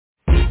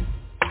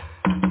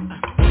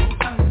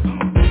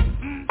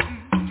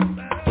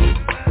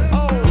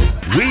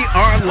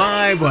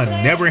live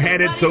on Never Had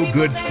It So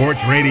Good Sports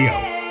Radio.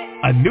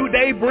 A new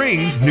day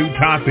brings new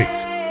topics.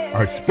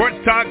 Our sports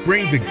talk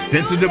brings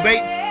extensive debate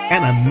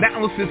and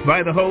analysis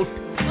by the host,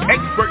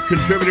 expert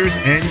contributors,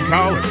 and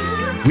callers.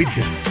 We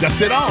discuss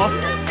it all.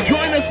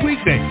 Join us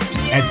weekdays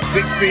at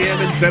 6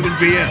 p.m. and 7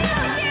 p.m.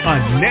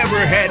 on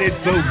Never Had It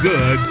So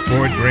Good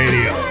Sports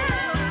Radio.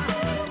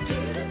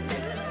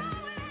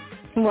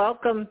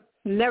 Welcome,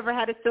 Never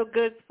Had It So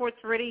Good Sports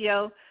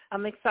Radio.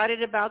 I'm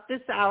excited about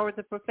this hour.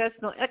 The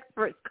professional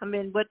experts come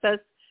in with us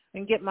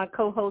and get my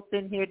co-host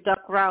in here,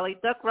 Duck Riley.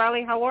 Duck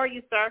Riley, how are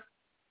you, sir?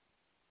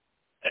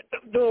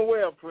 I'm doing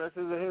well,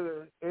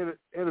 Princess.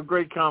 Had a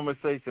great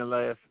conversation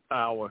last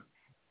hour.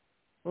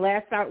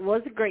 Last hour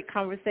was a great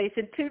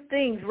conversation. Two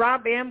things,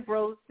 Rob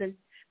Ambrose and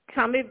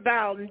Tommy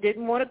Bowden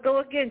didn't want to go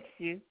against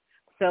you,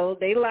 so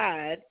they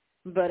lied,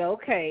 but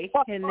okay.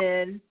 And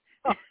then...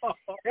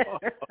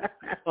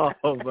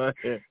 oh, man,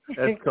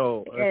 that's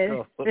cold.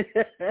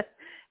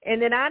 And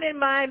then I didn't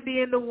mind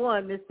being the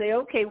one to say,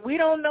 okay, we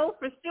don't know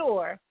for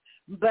sure,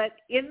 but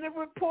in the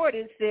report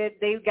it said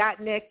they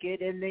got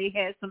naked and they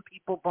had some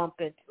people bump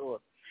into them.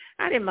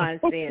 I didn't mind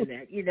saying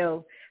that. You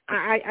know,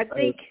 I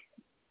think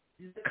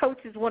the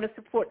coaches want to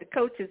support the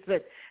coaches,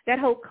 but that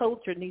whole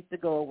culture needs to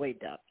go away,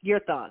 Doug. Your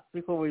thoughts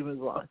before we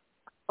move on?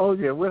 Oh,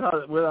 yeah,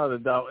 without a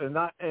doubt. And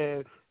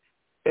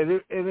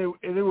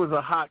it was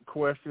a hot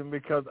question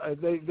because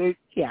they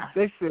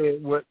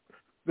said what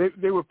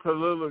they were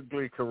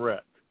politically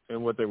correct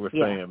in what they were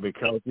saying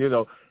because, you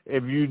know,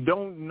 if you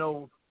don't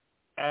know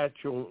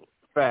actual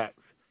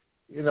facts,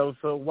 you know,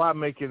 so why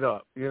make it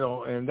up, you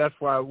know, and that's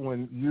why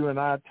when you and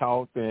I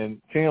talked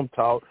and Tim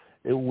talked,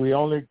 we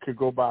only could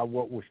go by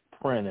what was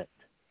printed.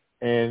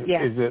 And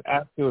is it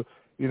actual,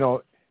 you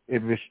know,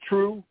 if it's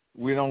true,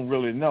 we don't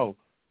really know.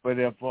 But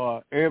if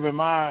Urban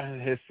Meyer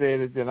had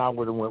said it, then I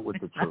would have went with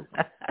the truth.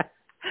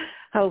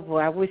 Oh, boy,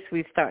 I wish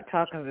we'd start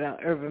talking about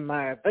Urban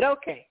Meyer. But,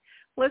 okay,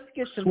 let's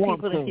get some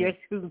Swamp people in King. here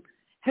who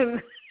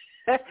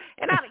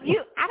and I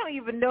don't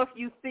even know if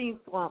you've seen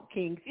Swamp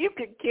Kings. You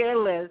could care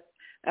less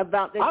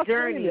about the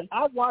journey.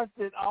 I watched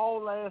it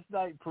all last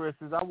night,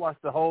 Princess. I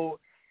watched the whole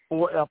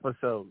 4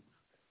 episodes.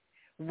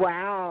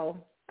 Wow.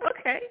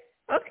 Okay.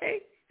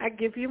 I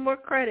give you more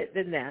credit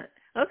than that.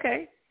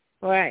 Okay.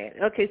 All right.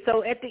 Okay,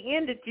 so at the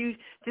end, did you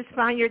just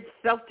find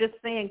yourself just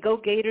saying, go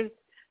Gators,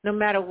 no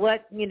matter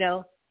what, you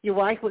know, your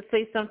wife would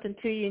say something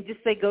to you and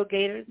just say, go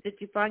Gators? Did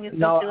you find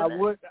yourself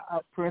doing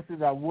that?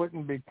 Princess, I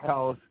wouldn't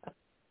because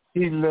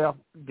he left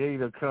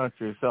Gator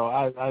country. So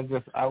I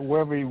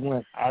wherever he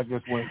went, I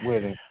just went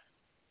with him.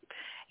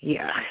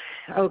 Yeah.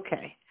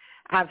 Okay.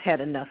 I've had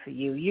enough of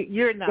you.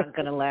 You're not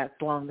going to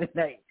last long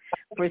tonight.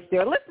 For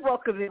sure. Let's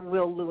welcome in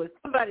Will Lewis,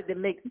 somebody that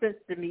makes sense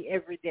to me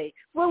every day.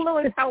 Will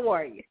Lewis, how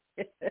are you?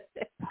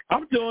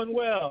 I'm doing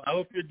well. I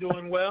hope you're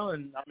doing well,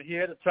 and I'm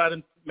here to try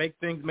to make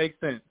things make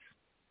sense.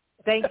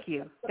 Thank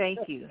you. All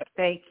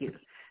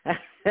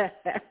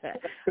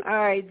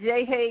right,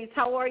 Jay Hayes,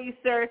 how are you,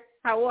 sir?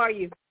 How are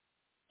you?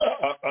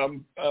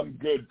 I'm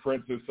good,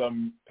 Princess.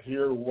 I'm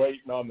here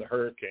waiting on the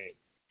hurricane.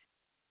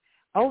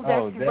 Oh,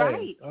 that's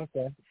right.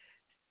 Okay.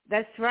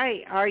 That's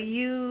right.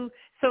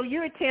 So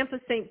you're at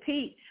Tampa St.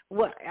 Pete.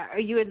 What, are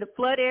you in the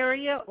flood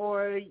area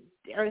or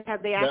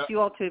have they asked you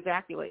all to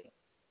evacuate?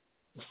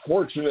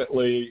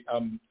 Fortunately,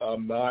 I'm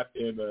not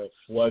in a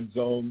flood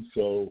zone,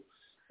 so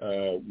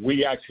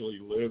we actually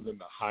live in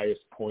the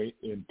highest point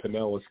in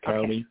Pinellas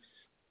County.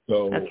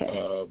 So,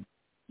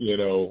 you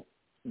know,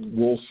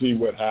 we'll see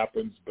what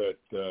happens. But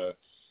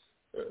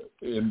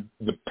in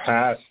the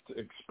past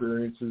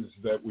experiences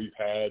that we've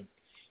had,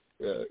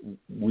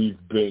 we've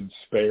been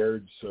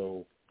spared.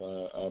 So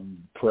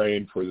I'm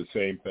praying for the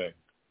same thing.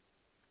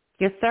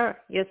 Yes, sir.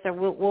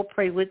 We'll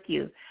pray with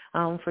you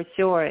for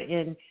sure.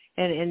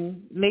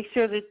 And make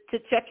sure to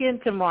check in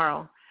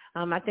tomorrow.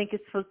 I think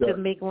it's supposed to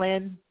make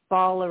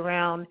landfall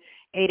around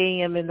 8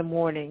 a.m. in the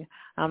morning.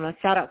 A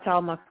shout out to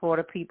all my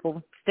Florida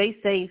people. Stay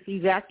safe.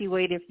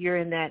 Evacuate if you're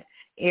in that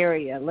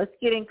area. Let's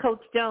get in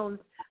Coach Jones.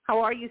 How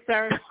are you,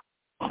 sir?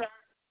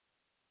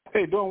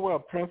 Hey, doing well,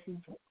 Princess.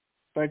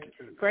 Thank you.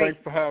 Great.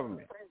 Thanks for having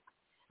me.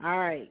 All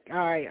right.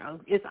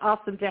 It's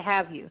awesome to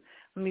have you.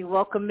 Let me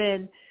welcome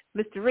in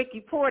Mr.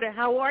 Ricky Porter.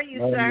 How are you,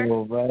 sir?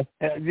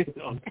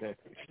 Okay.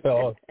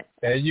 So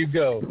there you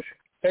go.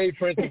 Hey,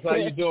 Princess, how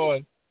you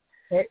doing?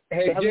 Hey,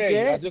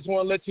 Jay, I just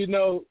want to let you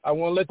know.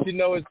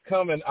 It's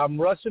coming.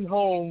 I'm rushing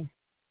home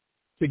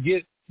to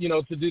get,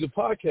 to do the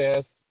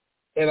podcast,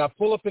 and I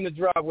pull up in the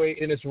driveway,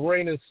 and it's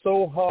raining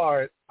so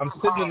hard. I'm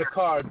sitting in the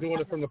car doing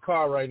it from the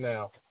car right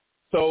now.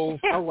 So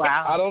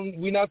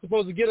we're not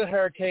supposed to get a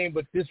hurricane,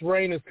 but this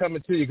rain is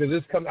coming to you because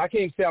it's coming. I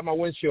can't even see out my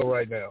windshield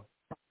right now.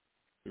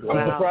 Wow.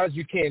 I'm surprised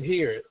you can't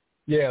hear it.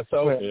 Yeah.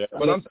 So,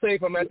 but I'm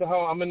safe. I'm at the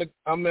home.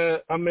 I'm in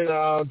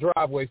a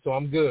driveway, so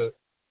I'm good.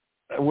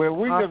 Well,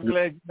 we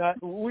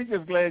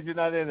just glad you're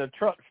not in a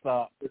truck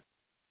stop.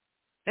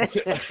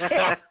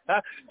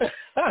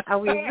 Are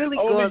we really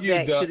going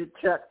back to the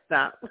truck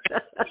stop?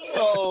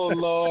 Oh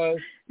Lord.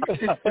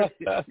 What's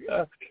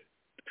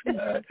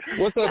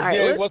up,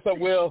 Jay? What's up,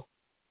 Will?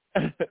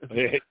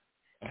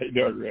 How you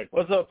doing, Rick?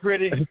 What's up,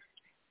 pretty?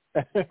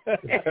 All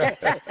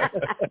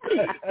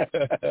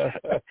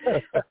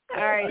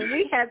right,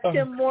 we have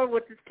Tim Moore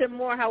with us. Tim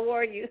Moore, how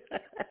are you?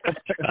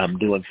 I'm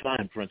doing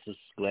fine, Princess.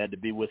 Glad to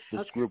be with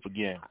this group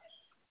again.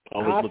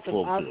 Always look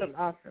forward to it.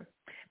 Awesome.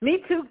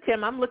 Me too,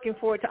 Tim. I'm looking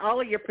forward to all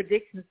of your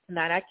predictions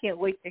tonight. I can't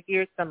wait to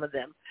hear some of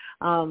them.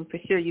 For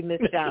sure you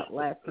missed out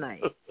last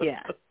night.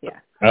 Yeah.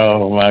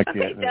 Oh, my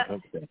goodness.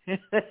 Okay.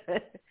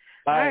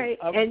 All right.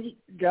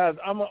 Guys,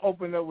 I'm going to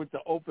open up with the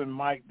open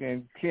mic,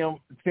 then Tim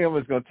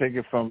is going to take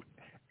it from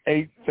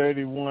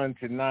 8:31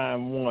 to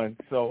 9:01.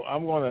 So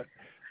I'm going to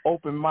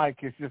open mic.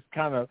 It's just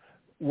kind of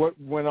what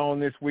went on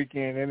this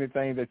weekend,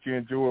 anything that you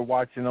enjoyed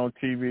watching on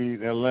TV,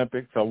 the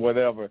Olympics or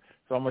whatever.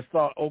 So I'm going to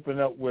start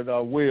opening up with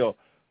Will.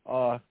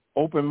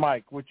 Open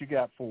mic, what you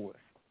got for us?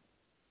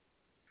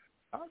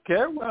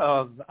 Okay,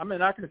 well, I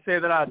mean, I can say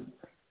that I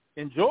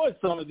enjoyed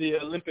some of the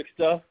Olympic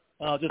stuff.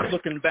 Just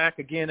looking back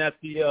again at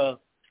the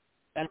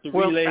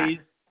relays.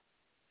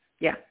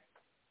 Yeah.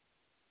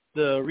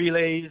 The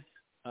relays,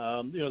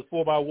 the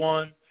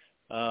 4x1,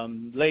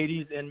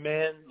 ladies and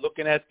men,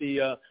 looking at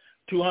the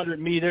 200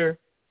 meter,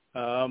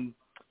 and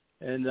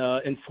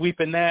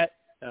sweeping that.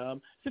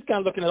 Just kind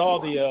of looking at all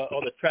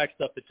the track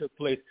stuff that took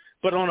place.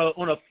 But on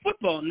a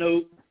football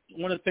note,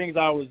 one of the things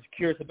I was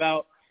curious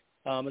about,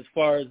 as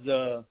far as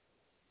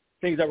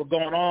things that were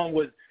going on,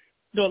 was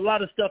a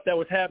lot of stuff that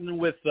was happening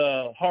with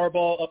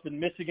Harbaugh up in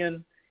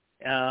Michigan,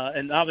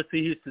 and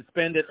obviously he's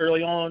suspended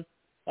early on.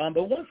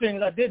 But one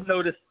thing I did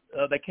notice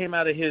that came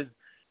out of his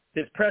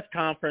press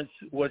conference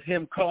was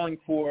him calling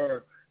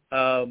for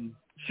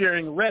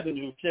sharing the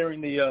revenue,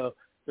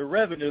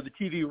 the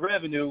TV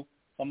revenue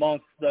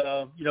amongst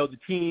the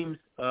teams,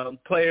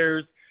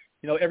 players,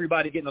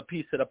 everybody getting a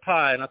piece of the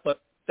pie. And I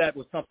thought that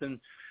was something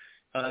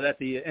that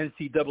the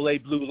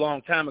NCAA blew a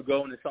long time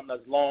ago, and it's something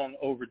that's long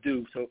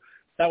overdue. So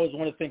that was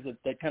one of the things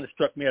that kind of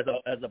struck me as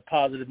a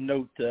positive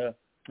note,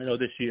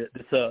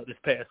 this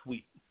past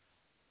week.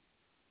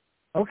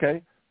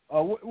 Okay.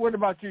 What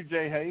about you,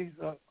 Jay Hayes?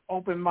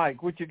 Open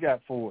mic, what you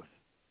got for us?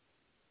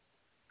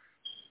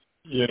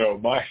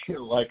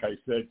 Like I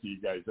said to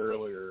you guys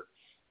earlier,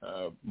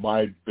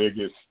 my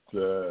biggest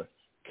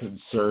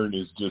concern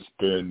has just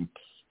been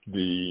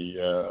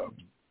the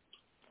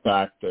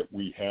fact that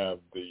we have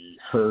the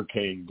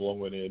hurricane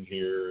blowing in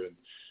here and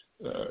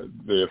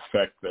the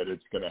effect that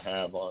it's going to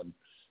have on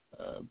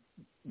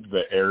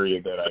the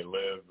area that I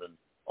live and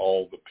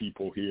all the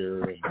people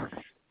here and,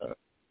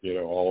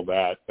 all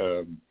that.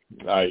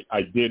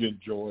 I did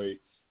enjoy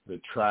the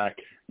track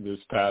this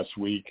past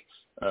week.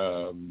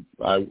 I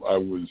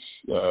was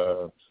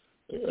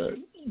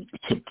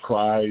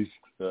surprised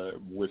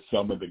with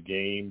some of the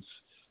games,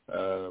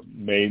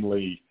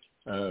 mainly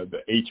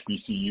the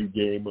HBCU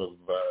game of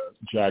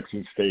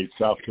Jackson State,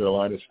 South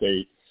Carolina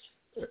State.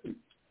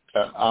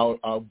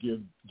 I'll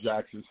give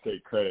Jackson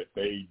State credit.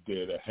 They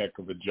did a heck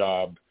of a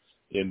job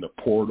in the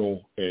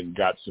portal and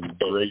got some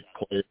great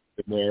players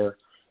in there,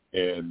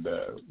 and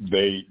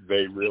they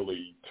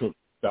really took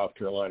South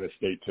Carolina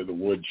State to the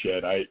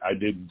woodshed. I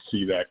didn't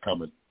see that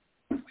coming.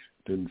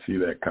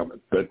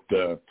 But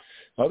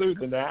other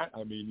than that,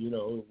 I mean, it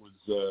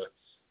was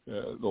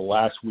the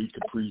last week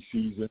of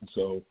preseason,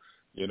 so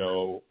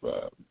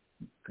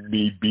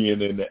me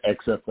being in the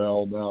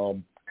XFL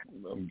now,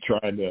 I'm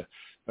trying to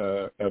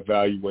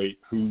evaluate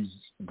who's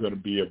going to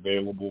be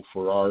available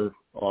for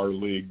our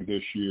league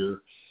this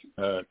year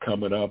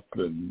coming up,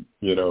 and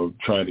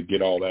trying to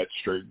get all that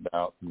straightened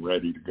out and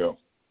ready to go.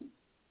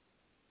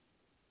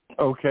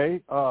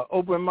 Okay,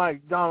 open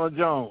mic, Donald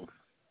Jones.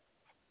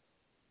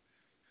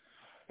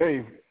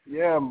 Hey,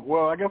 yeah.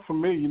 Well, I guess for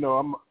me,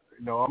 I'm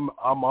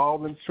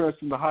all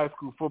interested in the high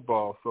school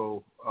football.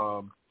 So,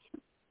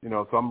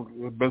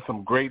 there's been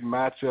some great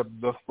matchups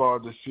thus far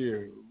this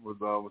year with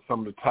some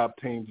of the top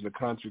teams in the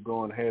country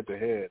going head to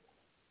head.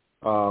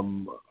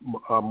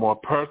 More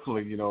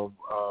personally,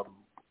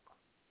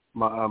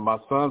 my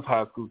son's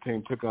high school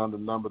team took on the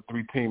number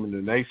 3 team in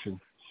the nation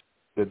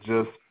that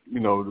just,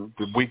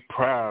 the week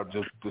prior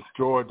just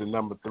destroyed the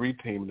number 3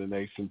 team in the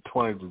nation,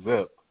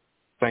 20-0,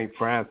 St.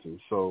 Francis.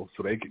 So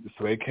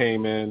they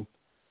came in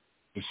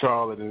to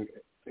Charlotte and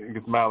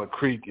against Mallard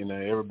Creek, and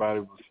everybody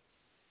was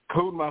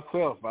including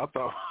myself. I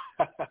thought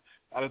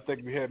I didn't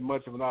think we had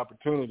much of an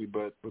opportunity,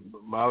 but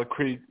Mallard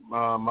Creek,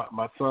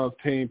 my son's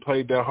team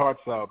played their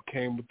hearts out,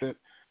 came within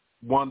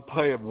one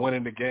play of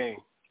winning the game.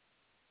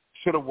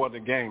 Should have won the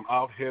game.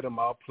 Out-hit them,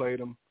 out-played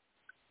them,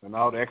 and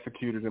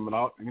out-executed them,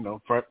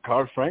 and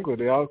frankly,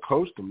 they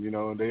out-coached them.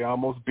 They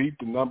almost beat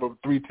the number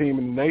 3 team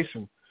in the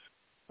nation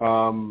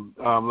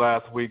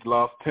last week.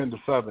 Lost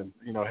 10-7.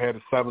 Had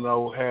a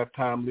 7-0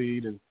 halftime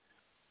lead,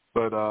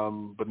 but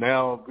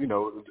now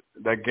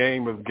that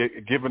game is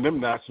giving them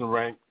national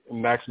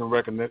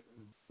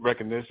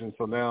recognition.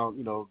 So now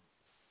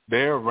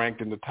they're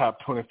ranked in the top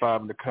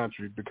 25 in the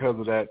country because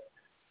of that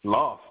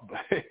loss.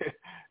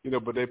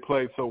 But they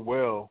played so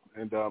well,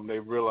 and they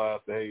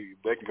realized that, hey,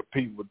 they can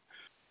compete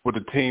with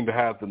a team that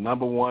has the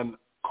number 1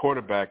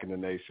 quarterback in the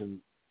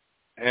nation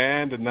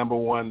and the number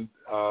 1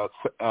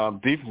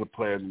 defensive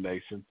player in the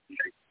nation.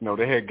 You know,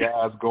 they had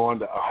guys going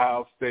to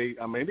Ohio State.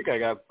 I mean, they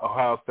got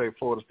Ohio State,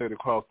 Florida State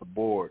across the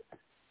board,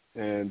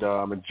 and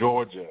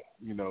Georgia.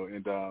 You know,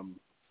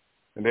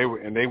 and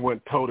they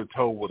went toe to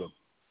toe with them.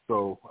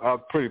 So I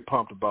was pretty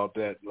pumped about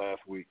that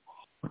last week.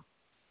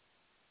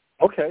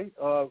 Okay,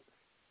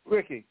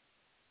 Ricky,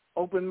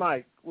 open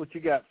mic. What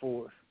you got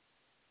for us?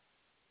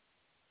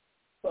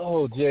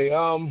 Oh, Jay.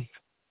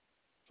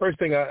 First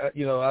thing,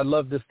 I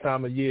love this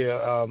time of year.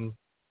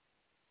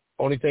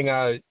 Only thing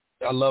I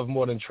love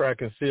more than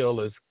track and field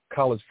is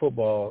college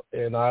football,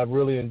 and I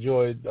really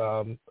enjoyed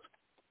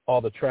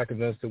all the track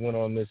events that went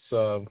on this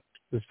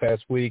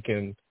past week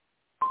and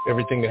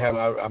everything that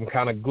happened. I'm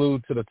kind of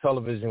glued to the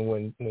television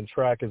when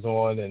track is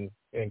on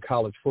and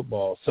college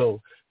football.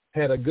 So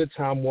had a good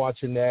time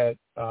watching that,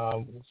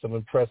 some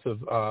impressive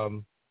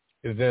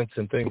events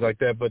and things like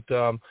that. But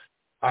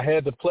I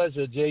had the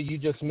pleasure, Jay, you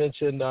just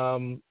mentioned,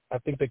 I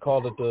think they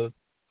called it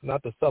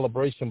not the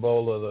Celebration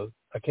Bowl or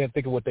I can't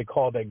think of what they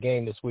called that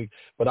game this week,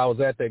 but I was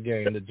at that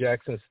game, the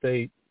Jackson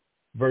State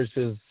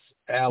versus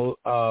South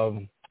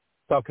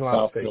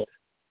Carolina State.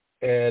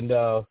 And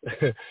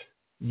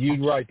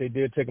you're right, they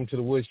did take them to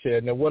the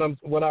woodshed. Now,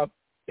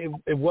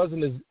 it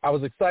wasn't as – I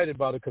was excited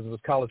about it because it was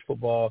college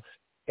football,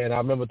 and I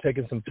remember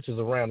taking some pictures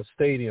around the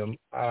stadium.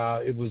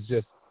 It was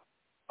just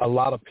a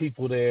lot of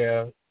people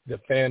there. The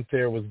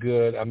fanfare was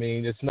good. I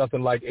mean, it's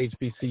nothing like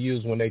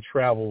HBCUs when they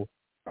travel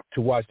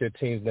to watch their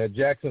teams. Now,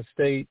 Jackson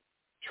State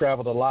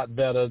traveled a lot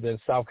better than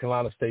South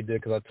Carolina State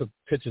did because I took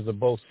pictures of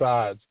both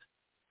sides.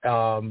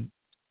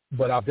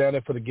 But I'm down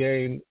there for the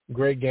game.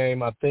 Great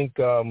game. I think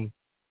Dion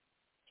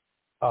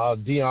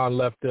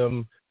left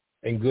them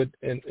in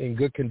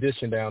good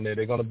condition down there.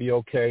 They're going to be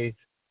okay.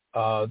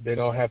 They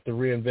don't have to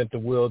reinvent the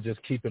wheel.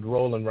 Just keep it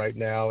rolling right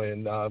now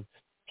and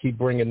keep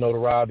bringing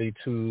notoriety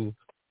to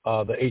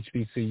the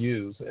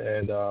HBCUs.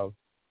 And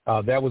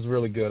that was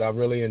really good. I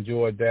really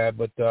enjoyed that.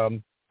 But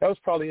that was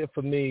probably it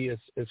for me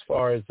as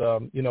far as,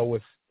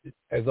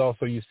 as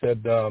also you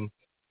said,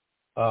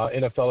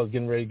 NFL is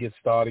getting ready to get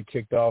started,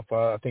 kicked off.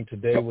 I think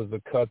today was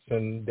the cuts,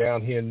 and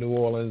down here in New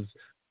Orleans,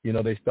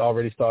 they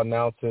already start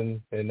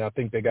announcing, and I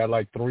think they got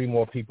like 3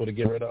 more people to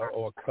get rid of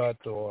or cut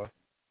or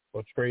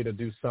trade or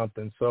do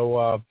something.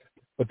 So,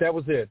 but that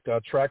was it.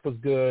 Track was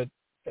good.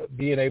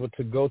 Being able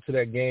to go to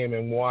that game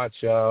and watch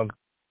South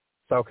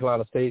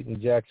Carolina State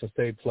and Jackson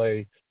State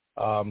play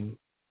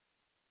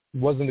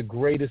wasn't the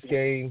greatest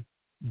game,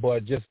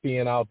 but just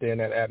being out there in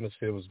that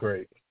atmosphere was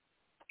great.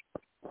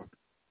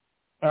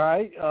 All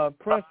right,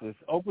 Princess,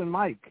 open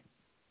mic.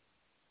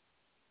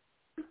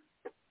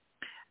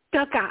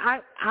 Duck,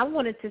 I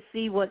wanted to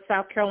see what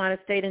South Carolina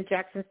State and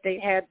Jackson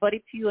State had.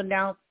 Buddy Pugh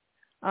announced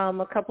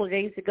a couple of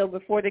days ago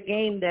before the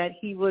game that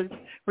he was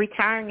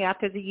retiring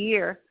after the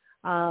year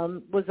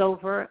was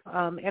over,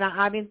 and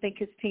I didn't think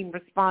his team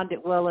responded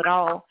well at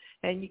all.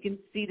 And you can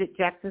see that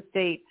Jackson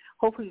State,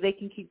 hopefully they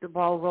can keep the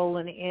ball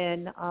rolling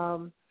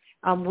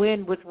and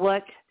win with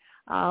what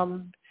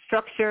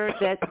structure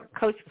that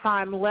Coach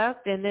Prime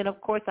left. And then, of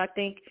course, I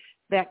think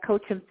that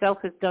Coach himself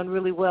has done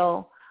really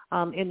well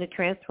in the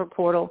transfer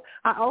portal.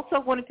 I also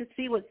wanted to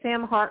see what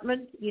Sam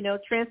Hartman,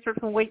 transfer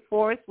from Wake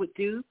Forest, would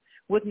do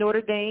with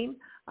Notre Dame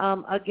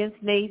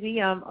against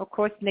Navy. Of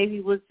course,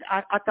 Navy was,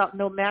 I thought,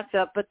 no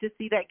matchup, but to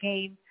see that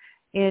game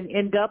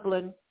in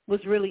Dublin was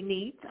really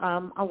neat.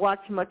 I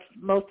watched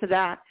most of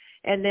that.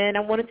 And then I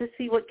wanted to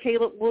see what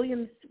Caleb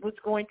Williams was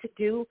going to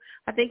do.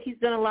 I think he's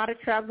done a lot of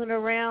traveling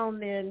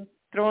around and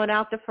throwing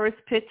out the first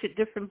pitch at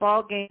different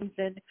ball games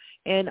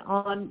and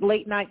on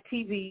late night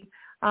TV.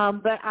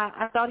 But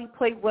I thought he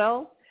played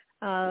well,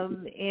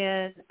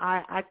 and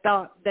I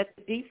thought that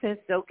the defense,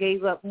 though,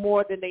 gave up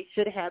more than they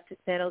should have to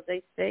San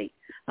Jose State.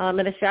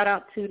 And a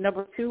shout-out to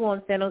number 2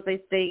 on San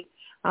Jose State,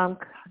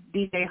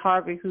 DJ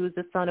Harvey, who's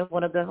the son of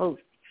one of the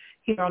hosts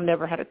here on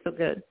Never Had It So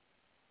Good.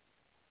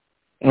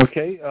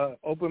 Okay,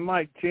 open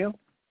mic, Tim.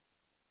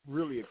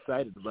 Really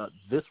excited about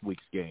this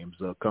week's games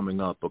coming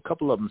up. A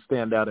couple of them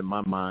stand out in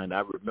my mind.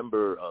 I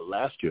remember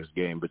last year's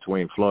game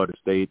between Florida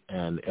State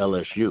and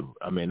LSU.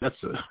 I mean,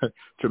 that's a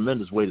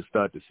tremendous way to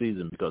start the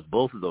season because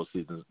both of those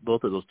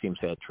teams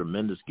had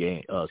tremendous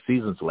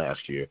seasons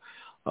last year.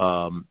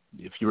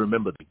 If you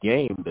remember the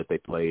game that they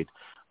played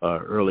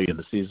early in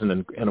the season,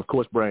 and of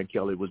course Brian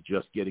Kelly was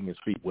just getting his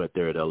feet wet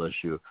there at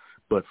LSU.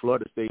 But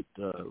Florida State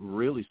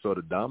really sort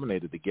of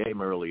dominated the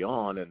game early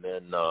on, and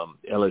then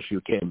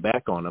LSU came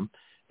back on them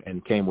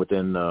and came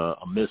within a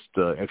missed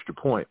extra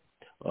point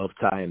of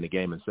tying the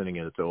game and sending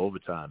it into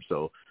overtime.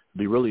 So it'll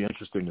be really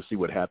interesting to see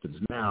what happens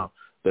now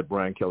that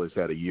Brian Kelly's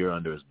had a year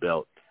under his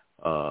belt,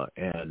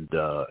 and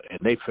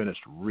they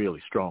finished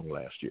really strong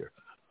last year.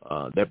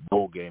 That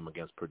bowl game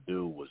against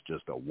Purdue was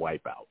just a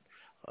wipeout.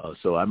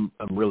 So I'm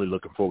really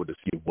looking forward to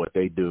see what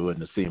they do and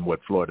to seeing what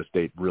Florida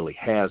State really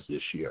has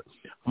this year.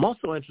 I'm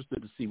also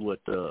interested to see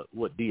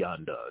what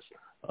Dion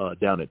does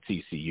down at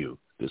TCU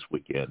this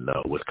weekend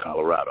with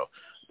Colorado.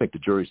 I think the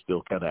jury's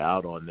still kind of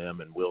out on them,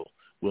 and we'll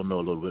know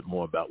a little bit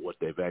more about what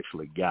they've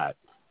actually got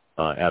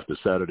after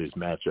Saturday's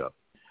matchup.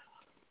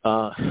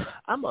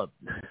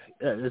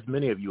 As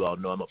many of you all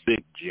know, I'm a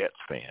big Jets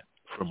fan.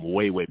 from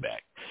way, way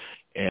back.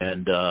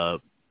 And,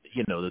 the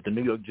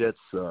New York Jets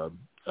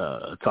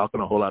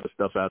talking a whole lot of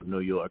stuff out of New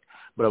York.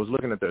 But I was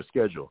looking at their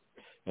schedule,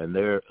 and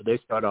they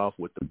start off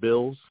with the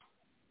Bills,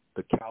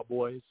 the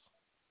Cowboys,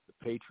 the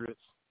Patriots,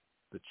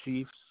 the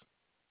Chiefs,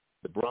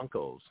 the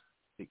Broncos,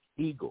 the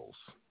Eagles,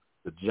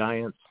 the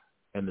Giants,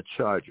 and the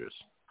Chargers.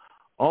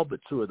 All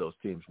but two of those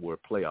teams were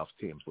playoff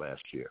teams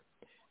last year.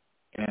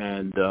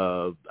 And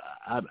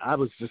I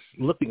was just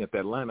looking at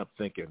that lineup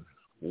thinking,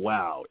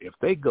 wow, if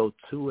they go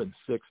 2-6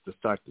 to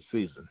start the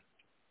season,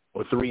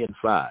 or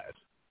 3-5,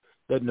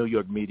 that New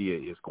York media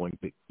is going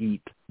to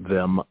eat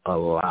them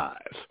alive.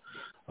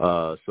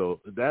 So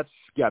that's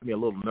got me a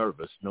little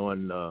nervous,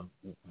 knowing,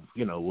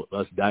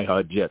 us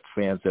diehard Jets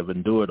fans have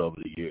endured over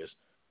the years.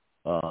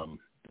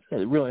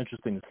 It's real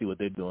interesting to see what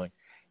they're doing.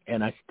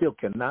 And I still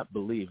cannot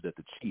believe that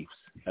the Chiefs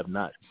have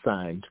not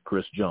signed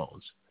Chris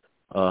Jones.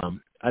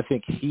 I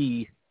think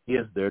he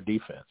is their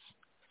defense.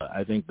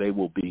 I think they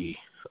will be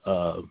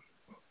a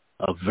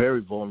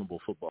very vulnerable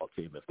football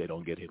team if they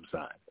don't get him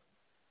signed.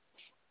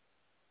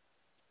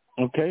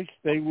 Okay,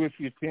 stay with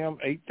you, Tim.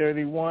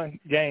 8:31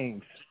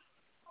 games.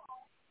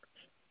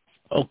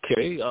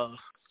 Okay, let's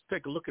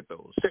take a look at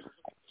those.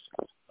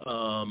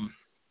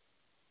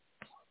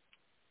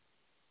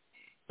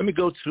 Let me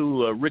go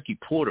to Ricky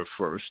Porter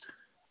first,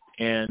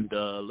 and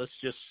let's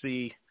just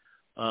see,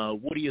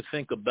 what do you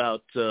think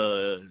about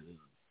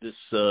this,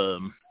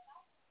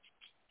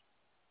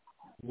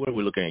 what are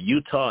we looking at,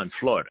 Utah and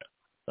Florida?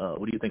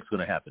 What do you think is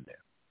going to happen there?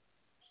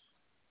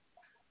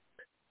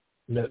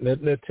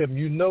 Now, Tim,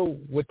 you know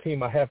what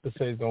team I have to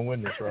say is going to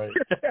win this, right?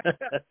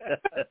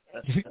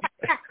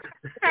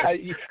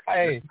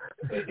 Hey,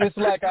 it's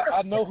like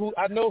I know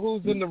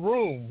who's in the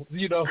room,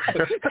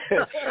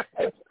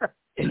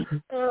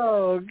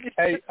 Oh,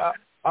 hey,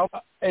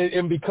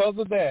 and because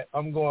of that,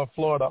 I'm going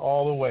Florida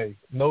all the way,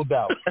 no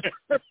doubt.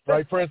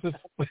 Right, Francis?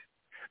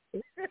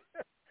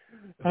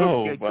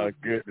 Oh, okay, my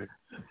goodness.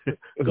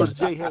 Coach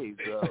Jay Hayes,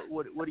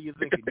 what do you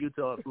think of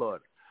Utah and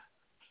Florida?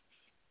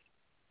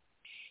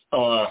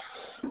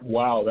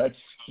 Wow, that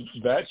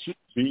should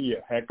be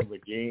a heck of a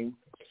game.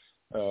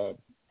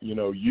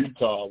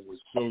 Utah was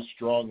so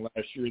strong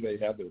last year. They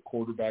had their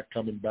quarterback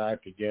coming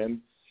back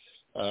again.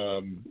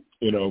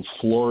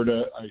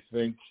 Florida, I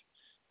think,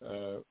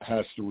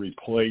 has to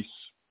replace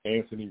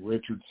Anthony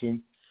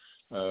Richardson,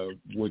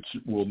 which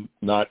will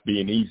not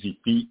be an easy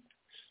feat.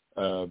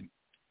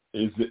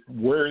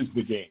 Where is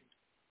the game?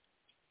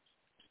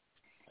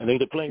 I think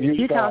they're playing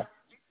Utah.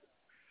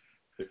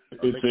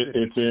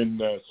 It's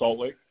in Salt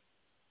Lake?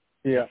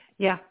 Yeah.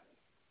 Yeah.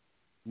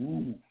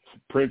 Ooh,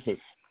 Princess.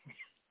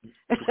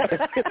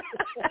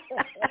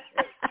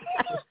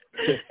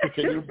 Can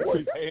your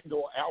boys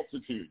handle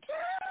altitude?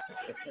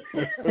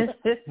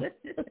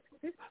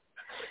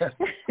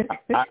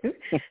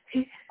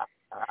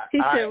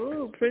 He said,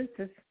 "Ooh,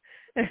 Princess."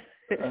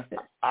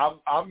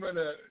 I'm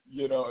gonna,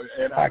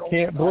 and I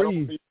can't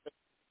breathe.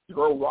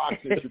 Throw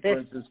rocks at you,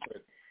 Princess,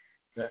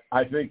 but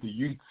I think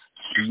the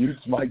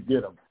Utes might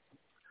get them.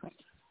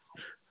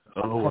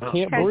 Oh, I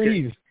can't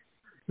breathe.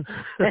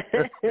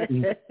 That's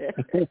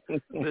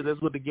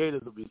what the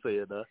Gators will be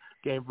saying.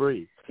 Can't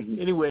breathe.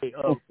 Anyway,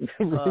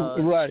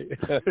 right.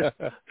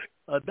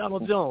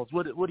 Donald Jones,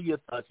 what are your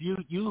thoughts?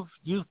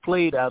 You've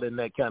played out in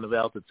that kind of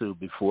altitude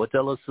before.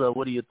 Tell us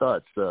what are your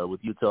thoughts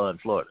with Utah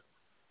and Florida?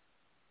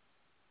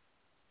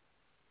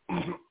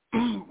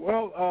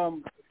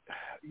 Well,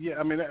 yeah,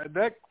 I mean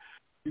that.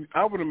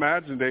 I would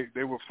imagine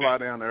they will fly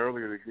down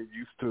earlier to get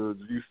used to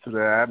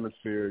the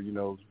atmosphere.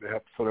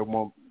 So they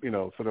won't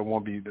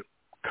be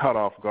caught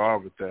off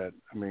guard with that.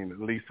 I mean, at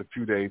least a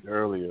few days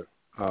earlier.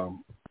 I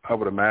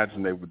would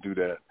imagine they would do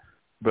that.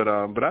 But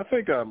I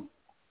think I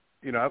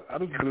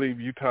just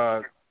believe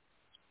Utah's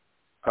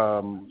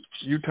going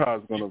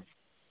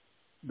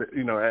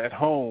to, at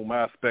home.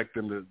 I expect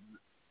them to.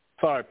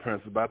 Sorry,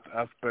 Prince, but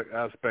I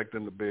expect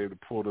them to be able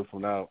to pull this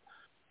one out.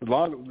 As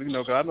long,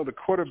 'cause I know the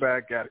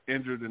quarterback got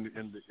injured in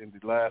the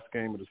last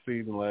game of the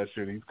season last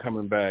year, and he's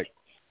coming back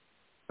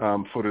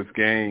for this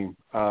game.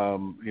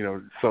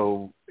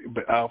 So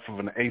but off of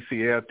an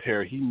ACL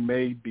tear, he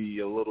may be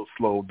a little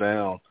slowed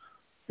down.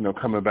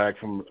 Coming back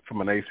from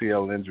an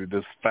ACL injury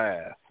this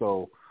fast.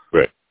 So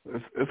right.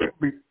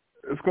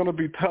 It's going to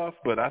be tough,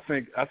 but I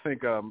think up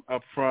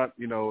front,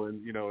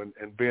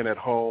 and being at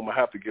home, I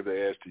have to give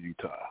the edge to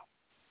Utah.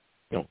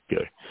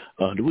 Okay.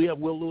 Do we have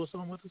Will Lewis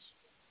on with us?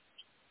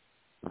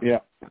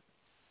 Yeah.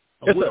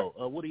 Will,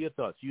 what are your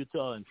thoughts?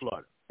 Utah and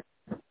Florida.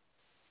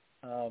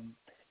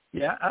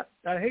 Yeah,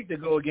 I hate to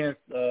go against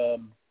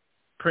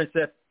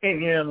Princess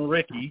and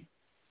Ricky.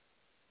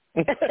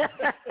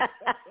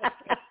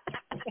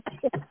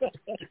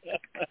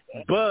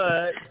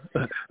 but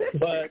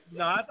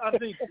no, I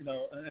think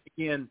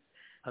again,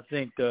 I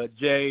think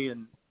Jay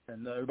and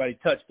everybody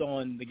touched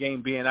on the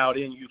game being out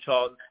in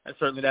Utah, and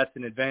certainly that's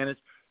an advantage.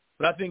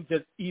 But I think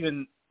that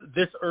even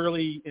this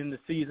early in the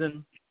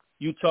season,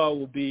 Utah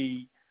will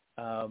be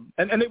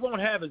And they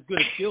won't have as good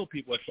as skilled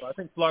people. So I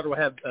think Florida will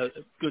have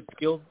good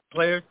skilled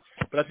players,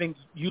 but I think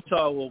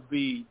Utah will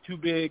be too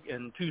big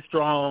and too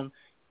strong.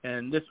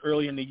 And this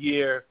early in the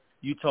year,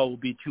 Utah will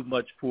be too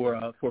much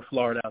for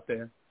Florida out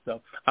there.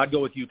 So I'd go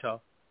with Utah.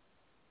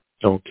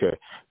 Okay.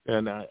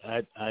 And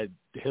I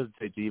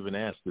hesitate to even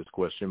ask this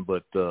question,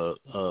 but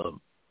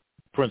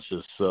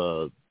Princess,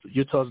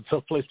 Utah's a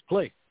tough place to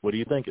play. What are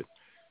you thinking?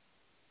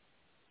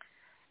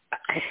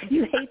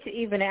 You hate to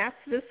even ask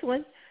this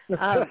one.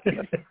 I'm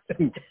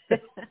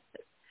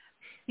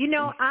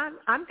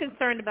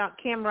concerned about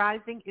Cam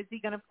Rising. Is he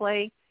going to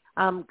play?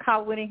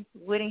 Kyle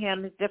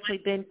Whittingham has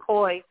definitely been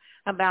coy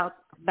about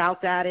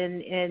that,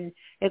 and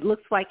it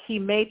looks like he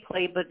may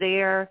play, but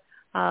they're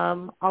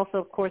also,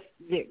 of course,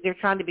 they're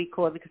trying to be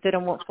coy because they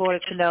don't want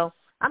Florida to know.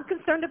 I'm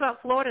concerned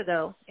about Florida,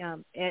 though.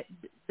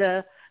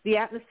 The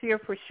atmosphere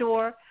for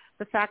sure.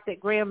 The fact that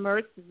Graham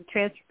Mertz is a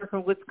transfer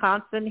from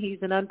Wisconsin, he's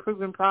an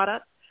unproven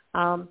product.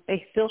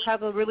 They still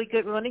have a really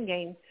good running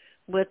game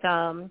with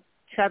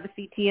Travis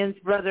Etienne's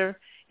brother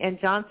and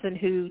Johnson,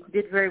 who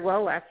did very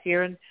well last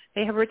year, and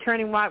they have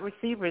returning wide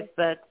receivers,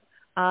 but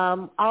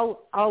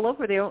all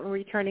over they're only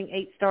returning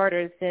 8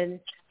 starters, and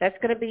that's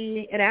going to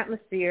be an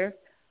atmosphere.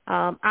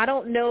 I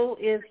don't know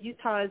if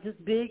Utah is as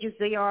big as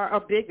they are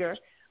or bigger.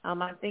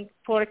 I think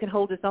Florida can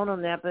hold its own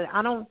on that, but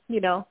I don't,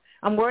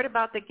 I'm worried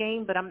about the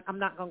game, but I'm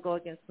not going to go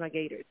against my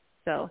Gators.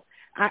 So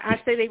I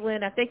say they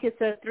win. I think it's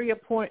a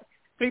 3-point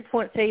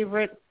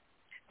favorite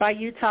by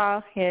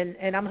Utah,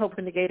 and I'm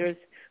hoping the Gators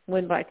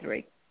win by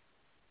 3.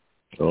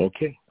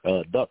 Okay.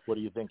 Duck, what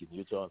are you thinking,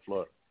 Utah and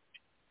Florida?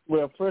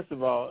 Well, first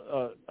of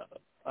all,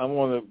 I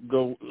want to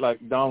go like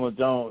Donald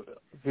Jones.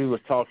 He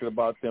was talking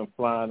about them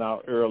flying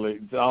out early.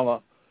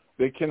 Donald,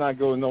 they cannot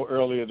go no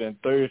earlier than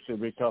Thursday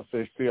because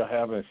they still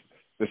having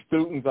 – the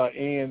students are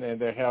in and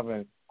they're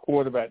having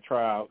quarterback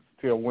tryouts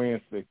till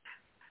Wednesday.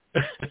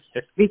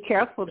 Be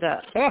careful,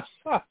 Duck.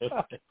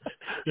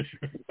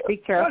 Be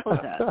careful,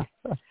 Duck.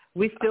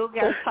 We still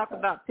got to talk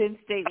about Penn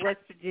State, West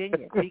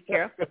Virginia. Be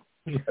careful.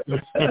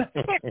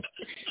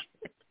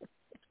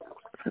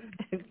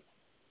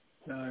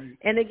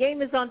 And the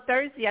game is on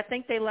Thursday. I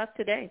think they left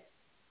today.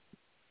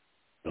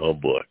 Oh,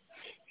 boy.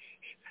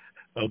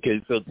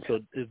 Okay, so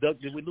is Duck,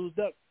 did we lose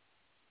Duck?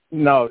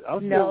 No.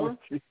 No.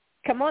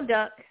 Come on,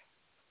 Duck.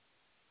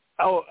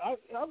 Oh,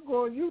 I'm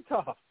going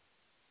Utah.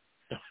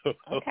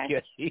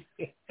 Okay.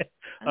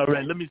 All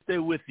right, let me stay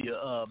with you.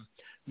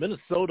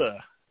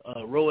 Minnesota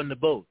rowing the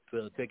boat,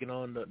 taking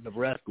on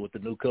Nebraska with the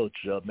new coach,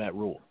 Matt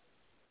Rule.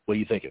 What are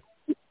you thinking?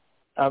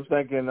 I'm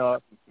thinking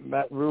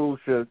Matt Rule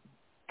should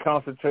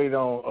concentrate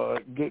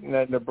on getting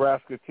that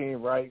Nebraska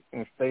team right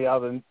and stay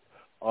out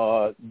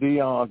of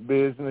Dion's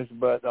business,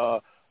 but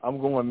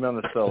I'm going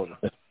Minnesota.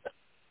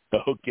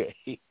 Okay.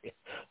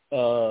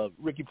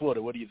 Ricky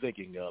Porter, what are you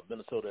thinking?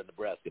 Minnesota and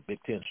Nebraska, Big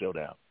Ten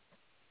showdown.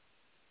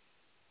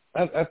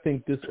 I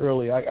think this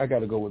early, I got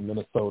to go with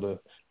Minnesota.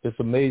 It's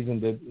amazing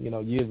that,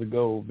 years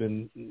ago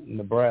been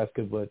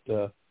Nebraska, but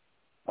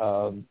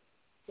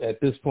at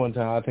this point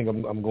in time, I think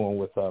I'm going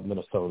with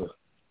Minnesota.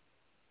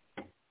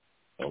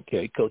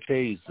 Okay, Coach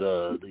Hayes,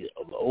 how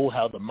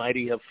the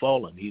mighty have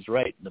fallen. He's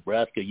right.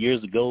 Nebraska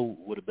years ago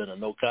would have been a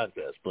no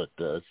contest, but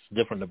it's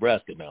different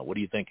Nebraska now. What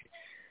are you thinking?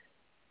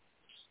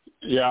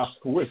 Yeah,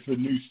 with the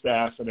new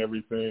staff and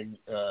everything,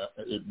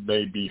 it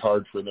may be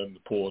hard for them to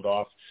pull it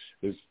off.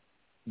 As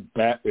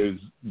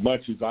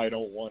much as I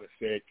don't want to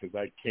say it because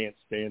I can't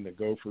stand the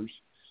Gophers,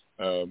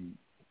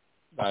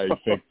 I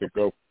think the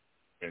Gophers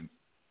win.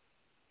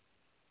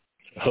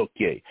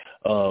 Okay.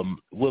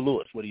 Will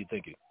Lewis, what are you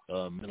thinking?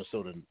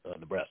 Minnesota and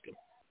Nebraska.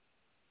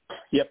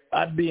 Yep,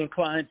 I'd be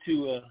inclined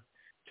to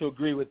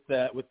agree with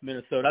that with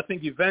Minnesota. I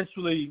think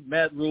eventually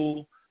Matt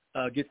Rule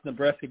gets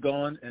Nebraska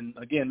going, and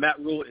again, Matt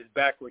Rule is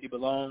back where he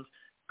belongs,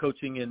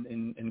 coaching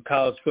in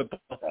college football,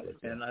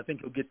 and I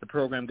think he'll get the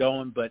program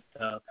going, but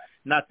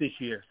not this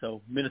year.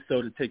 So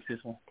Minnesota takes this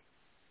one.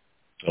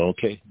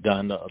 Okay,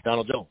 Donald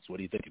Jones, what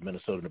do you think of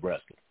Minnesota,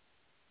 Nebraska?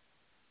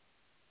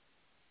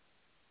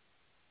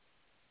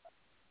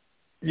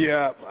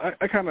 Yeah,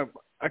 I kind of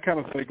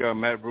think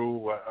Matt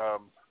Rule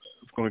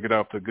is going to get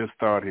off to a good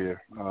start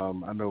here.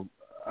 I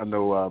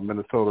know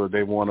Minnesota,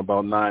 they won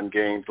about 9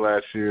 games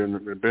last year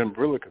and they've been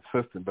really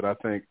consistent. But I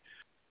think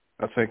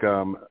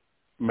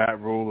Matt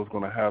Rule is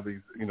going to have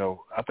these.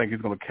 I think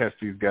he's going to catch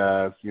these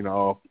guys,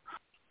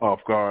 off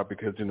guard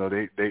because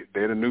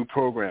they're the new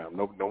program.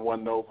 No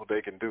one knows what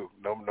they can do.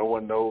 No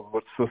one knows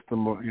what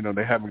system. They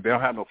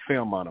don't have no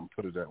film on them.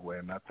 Put it that way.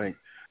 And I think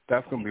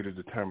that's going to be the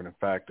determining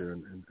factor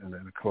in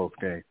a close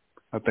game.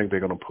 I think they're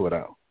going to pull it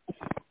out.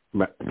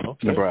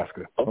 Okay.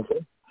 Nebraska.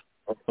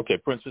 Okay,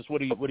 Princess,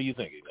 what are you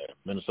thinking there?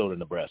 Minnesota,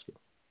 Nebraska.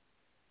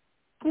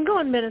 I'm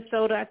going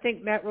Minnesota. I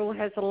think Matt Rule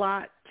has a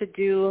lot to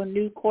do. A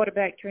new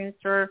quarterback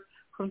transfer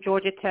from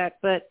Georgia Tech,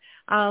 but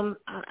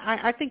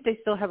I think they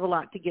still have a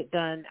lot to get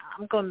done.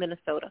 I'm going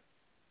Minnesota.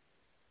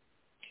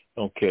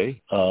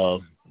 Okay. I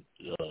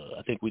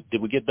think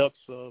did we get Duck's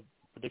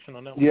prediction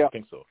on that one? Yeah. I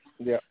think so.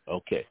 Yeah.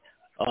 Okay.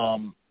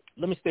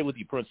 let me stay with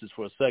you, Princess,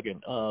 for a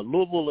second.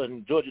 Louisville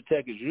and Georgia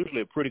Tech is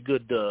usually a pretty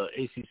good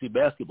ACC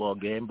basketball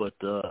game, but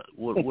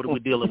what are we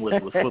dealing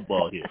with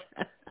football here?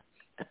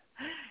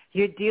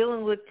 You're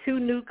dealing with two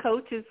new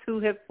coaches who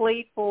have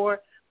played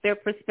for their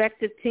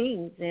respective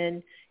teams,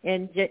 and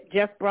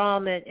Jeff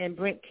Brom and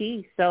Brent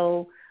Key.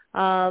 So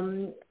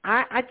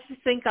I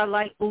just think I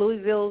like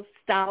Louisville's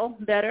style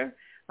better,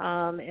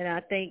 and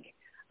I think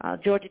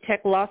Georgia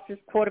Tech lost his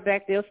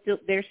quarterback.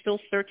 They're still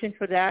searching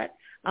for that.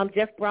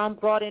 Jeff Brom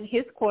brought in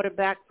his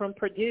quarterback from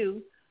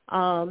Purdue.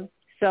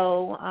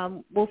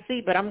 So we'll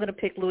see, but I'm going to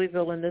pick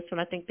Louisville in this one.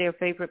 I think they're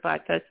favored by a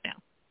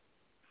touchdown.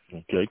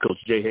 Okay, Coach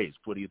Jay Hayes,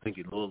 what are you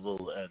thinking,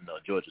 Louisville and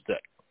Georgia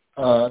Tech?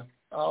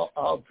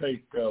 I'll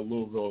take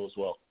Louisville as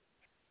well.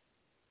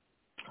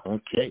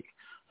 Okay.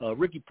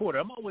 Ricky Porter,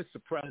 I'm always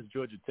surprised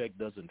Georgia Tech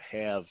doesn't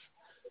have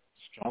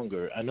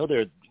stronger. I know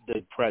they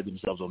pride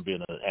themselves on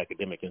being an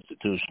academic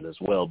institution as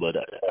well, but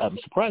I'm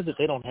surprised that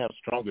they don't have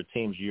stronger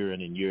teams year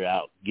in and year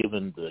out,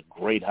 given the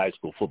great high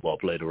school football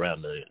played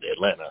around the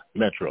Atlanta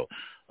metro.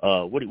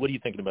 What are you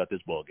thinking about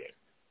this ball game?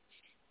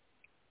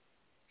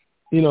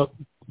 You know,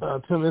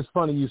 Tim, it's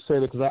funny you say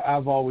that because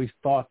I've always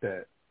thought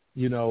that,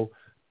 you know,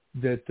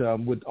 that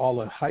with all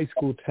the high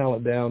school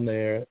talent down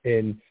there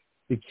and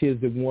the kids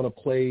that want to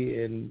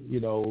play in, you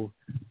know,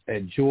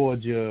 at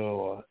Georgia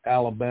or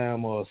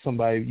Alabama or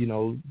somebody, you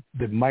know,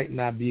 that might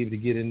not be able to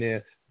get in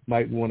there,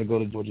 might want to go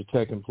to Georgia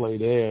Tech and play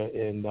there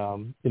and,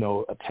 you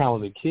know, a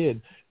talented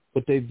kid,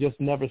 but they've just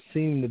never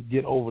seemed to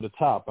get over the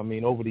top. I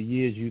mean, over the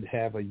years, you'd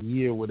have a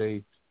year where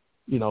they,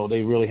 you know,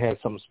 they really had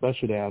something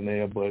special down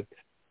there, but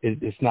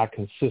it's not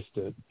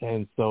consistent.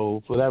 And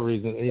so for that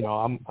reason, you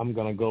know, I'm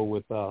going to go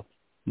with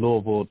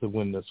Louisville to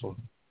win this one.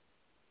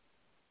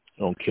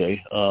 Okay.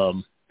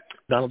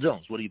 Donald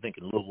Jones, what are you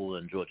thinking, Louisville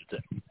and Georgia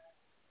Tech?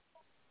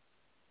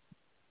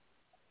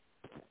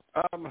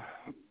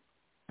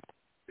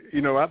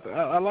 You know,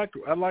 I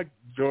like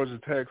Georgia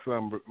Tech's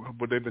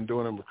what they've been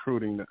doing in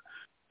recruiting. I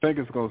think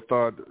it's going to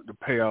start to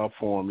pay off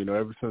for them. You know,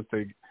 ever since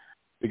they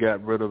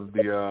got rid of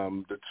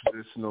the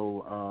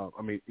traditional,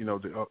 you know,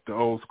 the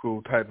old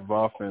school type of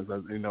offense,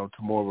 you know,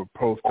 to more of a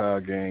pro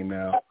style game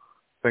now. I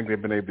think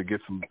they've been able to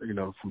get some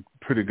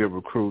pretty good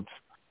recruits.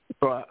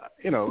 So,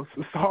 you know,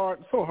 it's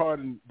so hard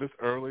in this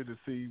early to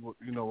see what,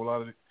 you know, a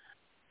lot of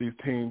these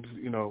teams,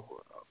 you know,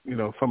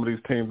 some of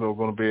these teams are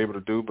going to be able to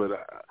do.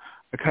 But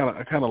I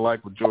kind of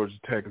like what Georgia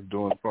Tech is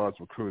doing as far as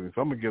recruiting. So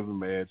I'm going to give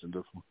them an edge in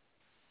this one.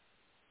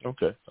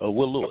 Okay.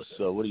 Will Lewis,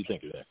 what do you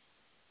think of that?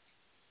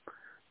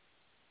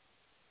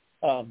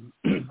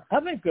 I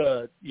think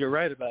you're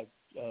right about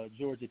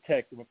Georgia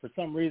Tech. For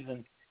some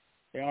reason,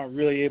 they aren't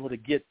really able to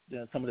get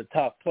some of the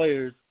top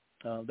players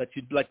that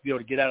you'd like to be able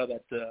to get out of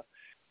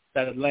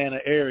that Atlanta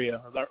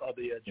area or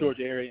the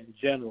Georgia area in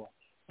general.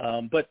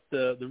 But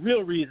the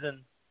real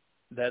reason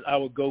that I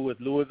would go with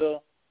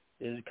Louisville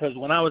is because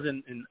when I was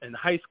in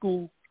high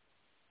school,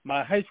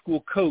 my high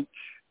school coach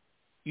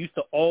used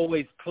to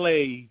always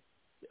play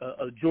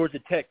a Georgia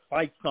Tech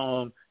fight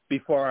song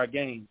before our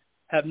games.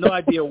 Have no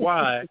idea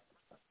why,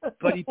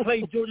 but he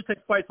played Georgia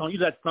Tech fight song.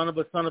 He's that son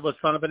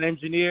of an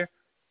engineer,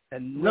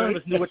 and none of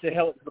us knew what the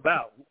hell it was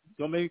about.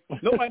 So, I mean,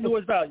 nobody knew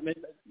what it was about. I mean,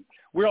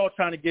 we're all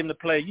trying to get him to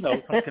play, you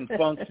know, some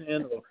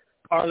Confunction or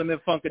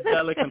Parliament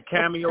Funkadelic, some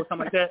Cameo,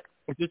 something like that.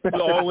 Just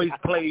always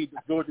played the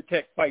Georgia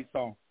Tech fight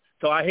song.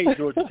 So I hate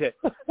Georgia Tech.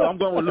 So I'm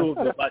going with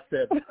Louisville by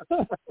 7.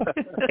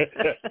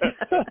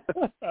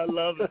 I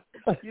love it.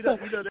 You know,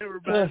 they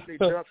remind me,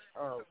 Chuck,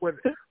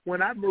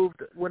 when I moved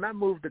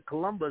to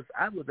Columbus,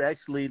 I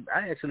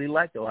actually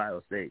liked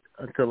Ohio State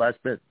until I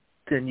spent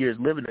 10 years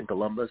living in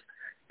Columbus,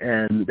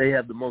 and they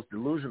have the most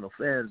delusional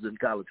fans in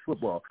college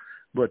football.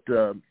 But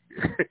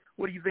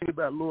what do you think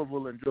about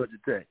Louisville and Georgia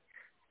Tech?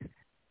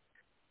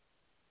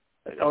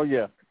 Oh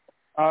yeah.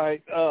 All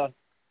right.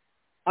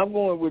 I'm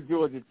going with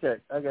Georgia Tech.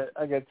 I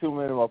got too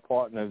many of my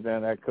partners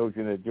down there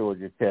coaching at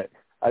Georgia Tech.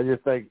 I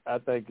think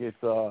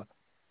it's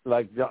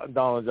like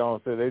Donald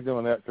Jones said, they're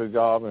doing an excellent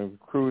job in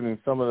recruiting.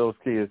 Some of those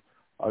kids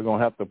are going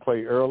to have to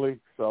play early,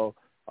 so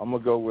I'm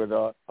going to go with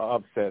an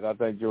upset. I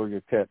think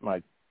Georgia Tech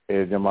might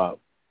edge them out.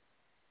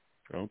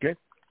 Okay.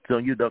 So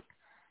you, Doug.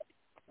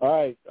 All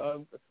right.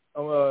 I'm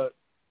going to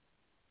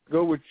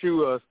go with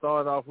you,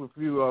 start off with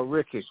you,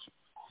 Ricky.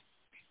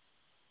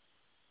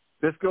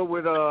 Let's go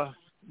with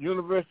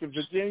University of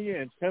Virginia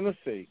and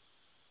Tennessee.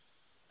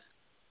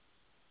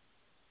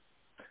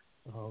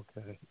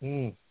 Okay.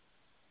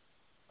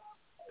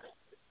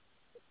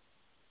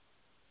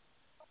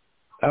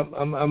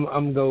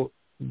 I'm go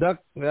Duck.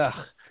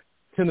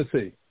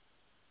 Tennessee.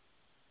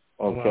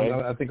 Okay.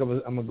 I think I'm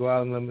gonna go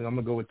out and I'm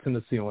gonna go with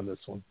Tennessee on this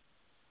one.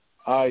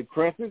 All right,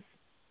 Princess.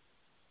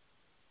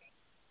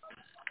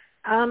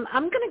 I'm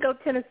gonna go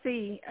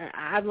Tennessee.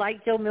 I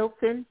like Joe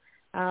Milton.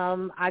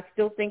 I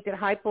still think that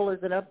Heupel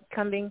is an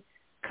upcoming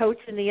coach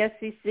in the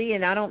SEC,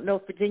 and I don't know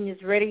if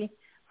Virginia's ready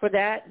for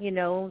that. You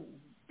know,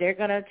 they're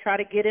going to try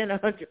to get in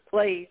 100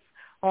 plays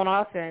on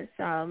offense.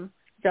 So I'm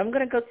going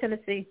to go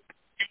Tennessee.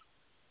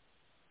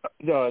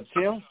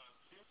 Tim?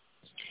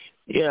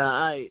 Yeah,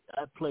 I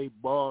played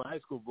high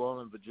school ball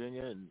in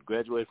Virginia and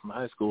graduated from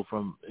high school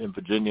in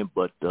Virginia,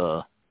 but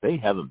they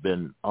haven't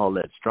been all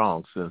that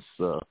strong since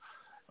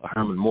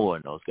Herman Moore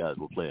and those guys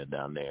were playing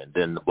down there. And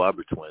then the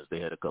Barber twins, they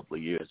had a couple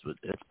of years, but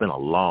it's been a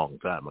long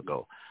time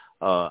ago.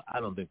 I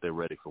don't think they're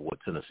ready for what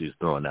Tennessee's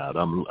throwing out.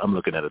 I'm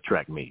looking at a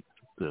track meet.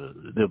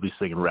 They'll be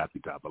singing Rocky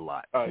Top a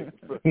lot. All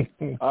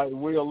right,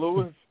 Will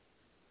Lewis?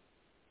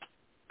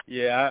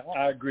 Yeah,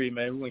 I agree,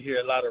 man. We're going to hear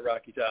a lot of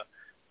Rocky Top.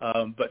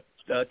 But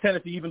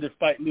Tennessee, even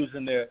despite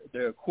losing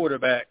their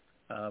quarterback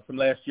from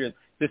last year,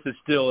 this is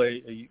still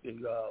a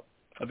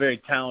very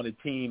talented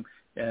team.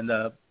 And,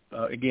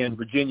 again,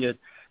 Virginia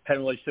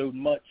hadn't really showed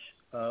much,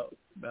 over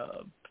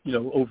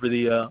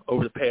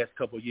the past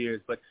couple of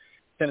years. But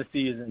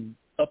Tennessee is an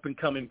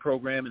up-and-coming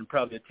program and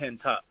probably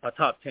a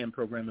top 10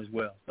 program as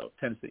well. So,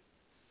 Tennessee.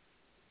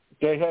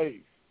 Jay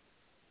Hayes.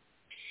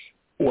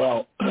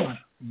 Well,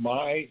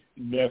 my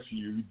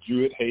nephew,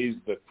 Jewett Hayes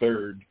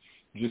III,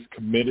 just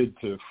committed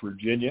to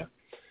Virginia,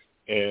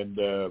 and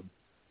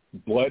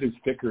blood is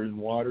thicker than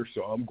water,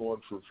 so I'm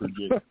going for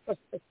Virginia.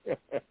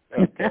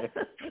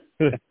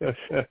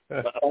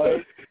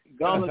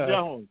 Donald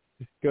Jones.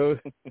 Go.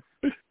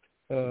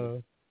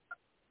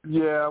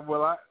 Yeah,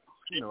 well,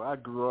 I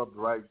grew up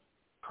right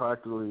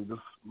practically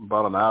just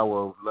about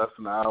less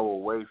than an hour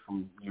away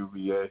from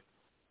UVA.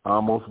 I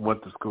almost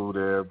went to school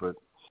there, but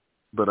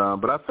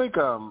I think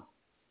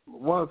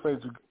one of the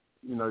things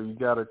you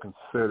got to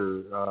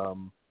consider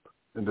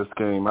in this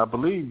game, I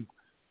believe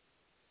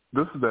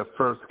this is their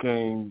first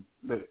game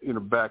that,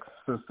 back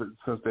since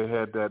they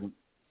had that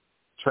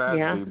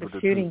tragedy with the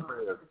shooting.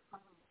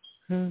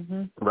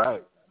 Mm-hmm.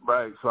 Right.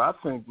 So I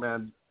think,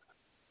 man,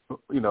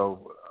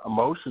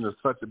 emotion is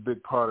such a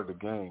big part of the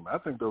game. I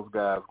think those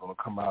guys are going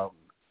to come out and,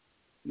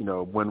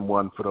 win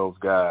one for those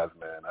guys,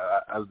 man.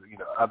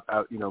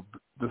 I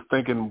just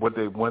thinking what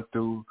they went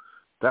through,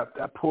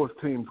 that pulls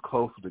teams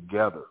closer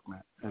together,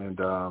 man. And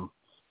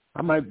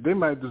they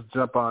might just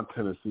jump on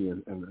Tennessee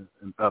and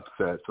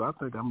upset. So I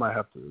think I might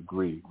have to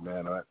agree,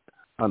 man,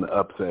 on the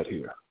upset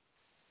here.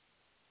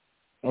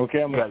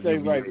 Okay, I'm gonna stay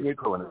right with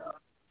you.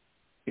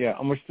 Yeah,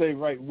 I'm gonna stay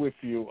right with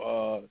you,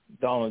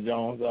 Donald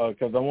Jones,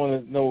 because I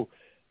want to know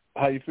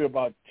how you feel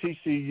about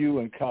TCU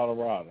and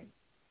Colorado.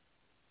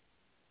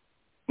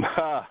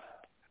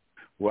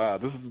 Wow,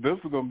 this is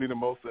going to be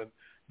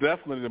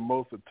definitely the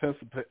most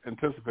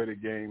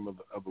anticipated game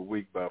of the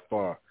week by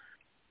far.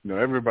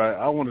 Everybody,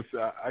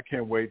 I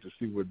can't wait to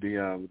see what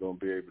Deion is going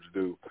to be able to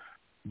do.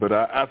 But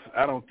I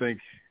don't think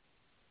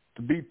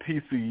to beat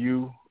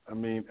TCU, I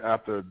mean,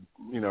 after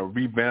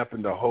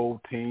revamping the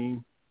whole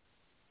team,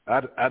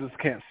 I just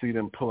can't see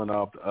them pulling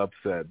off the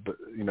upset. But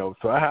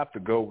so I have to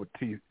go with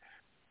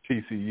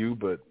TCU.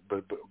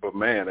 But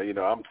man,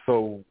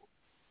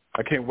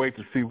 I can't wait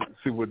to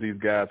see what these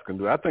guys can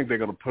do. I think they're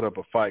going to put up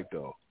a fight,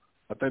 though.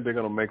 I think they're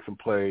going to make some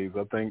plays.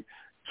 I think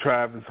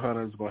Travis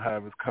Hunter's going to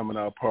have his coming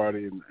out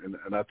party, and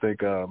I think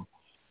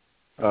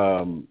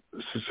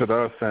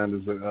Shedeur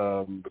Sanders,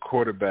 the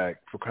quarterback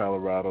for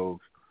Colorado,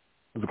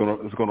 is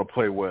going to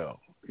play well.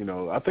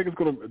 I think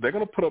they're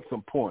going to put up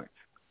some points,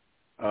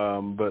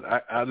 but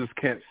I just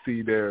can't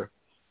see them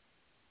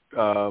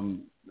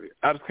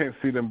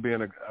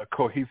being a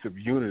cohesive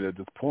unit at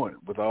this point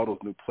with all those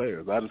new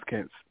players. I just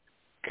can't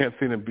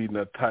see them beating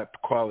a type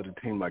quality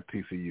team like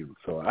TCU.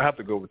 So I have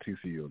to go with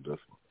TCU on this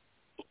one.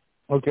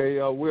 Okay,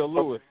 Will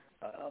Lewis.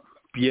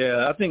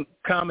 Yeah, I think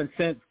common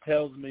sense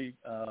tells me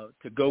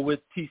to go with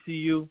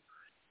TCU.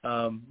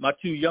 My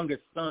two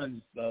youngest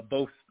sons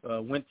both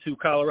went to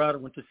Colorado,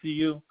 went to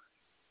CU,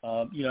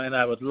 and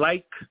I would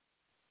like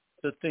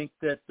to think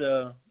that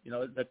that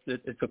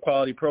it's a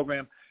quality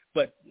program,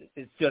 but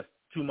it's just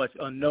too much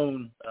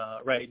unknown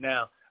right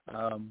now.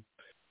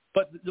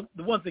 But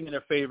the one thing in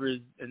their favor is,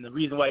 and the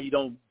reason why you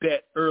don't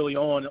bet early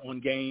on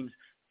games,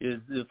 is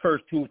the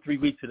first 2 or 3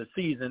 weeks of the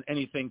season,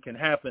 anything can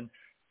happen.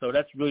 So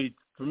that's really,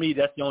 for me,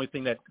 that's the only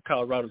thing that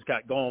Colorado's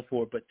got going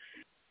for it. But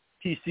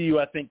TCU,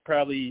 I think,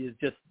 probably is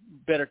just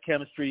better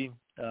chemistry,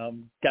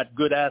 got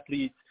good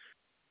athletes,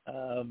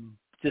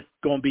 just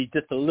going to be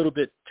just a little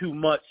bit too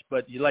much.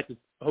 But you like to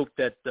hope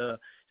that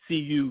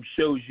CU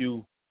shows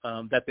you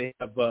that they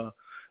have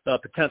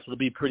potential to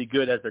be pretty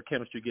good as their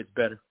chemistry gets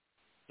better.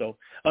 So,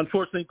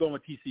 unfortunately, going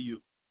with TCU.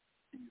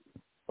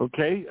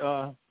 Okay,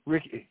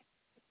 Ricky.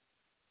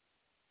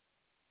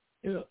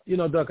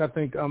 Duck, I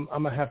think I'm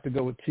gonna have to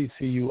go with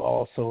TCU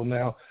also.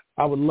 Now,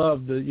 I would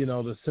love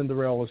the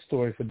Cinderella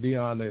story for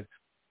Deion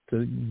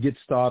to get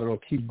started or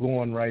keep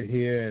going right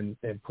here and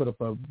put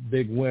up a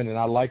big win, and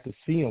I like to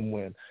see him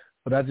win.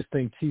 But I just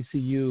think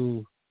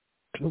TCU.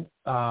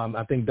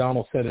 I think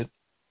Donald said it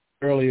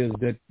earlier, is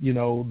that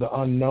the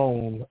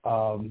unknown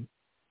of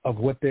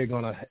what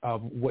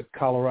what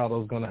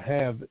Colorado's gonna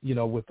have,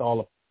 with all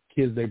the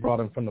kids they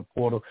brought in from the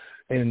portal,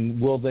 and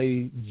will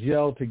they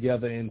gel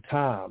together in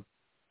time?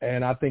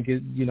 And I think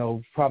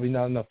probably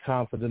not enough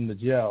time for them to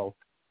gel.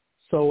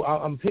 So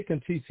I'm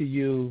picking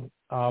TCU,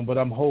 but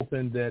I'm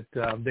hoping that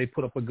they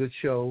put up a good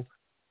show,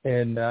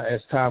 and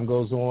as time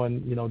goes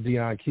on,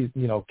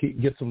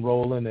 Deion gets them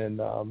rolling, and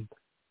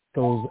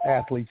those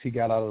athletes he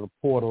got out of the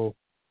portal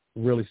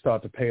really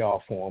start to pay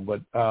off for him.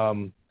 But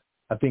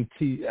I think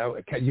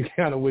you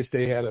kind of wish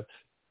they had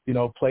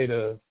played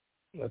a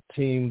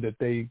team that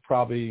they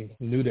probably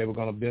knew they were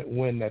going to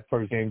win that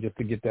first game just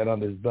to get that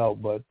under his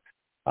belt. But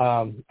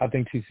I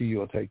think TCU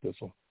will take this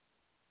one.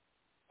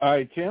 All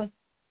right, Tim?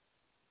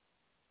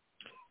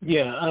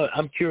 Yeah,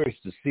 I'm curious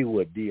to see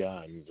what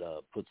Deion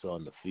puts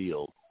on the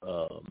field.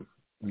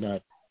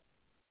 Not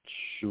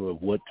sure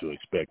what to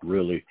expect,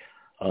 really.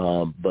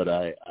 But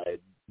I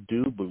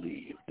do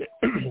believe that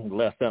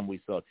last time we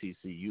saw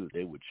TCU,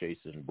 they were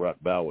chasing Brock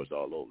Bowers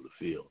all over the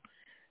field.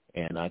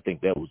 And I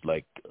think that was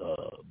like a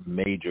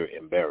major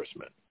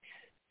embarrassment.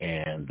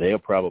 And they're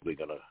probably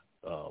going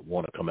to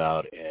want to come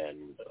out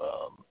and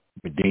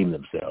redeem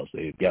themselves.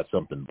 They've got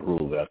something to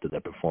prove after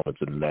that performance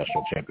in the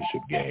national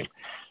championship game.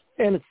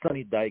 And it's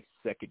Sonny Dykes'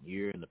 second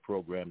year in the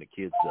program. The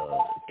kids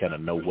kind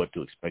of know what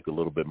to expect a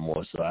little bit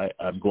more. So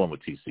I'm going with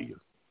TCU.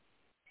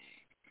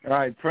 All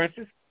right,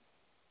 Princess?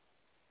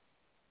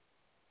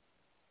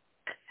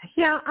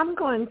 Yeah, I'm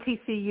going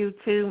TCU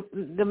too.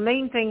 The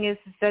main thing is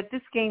that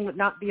this game would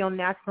not be on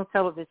national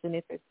television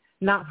if it's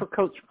not for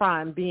Coach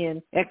Prime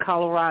being at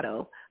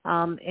Colorado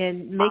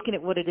and making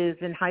it what it is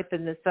and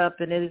hyping this up,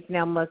 and it is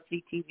now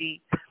must-see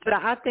TV. But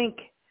I think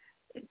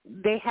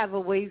they have a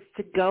ways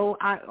to go.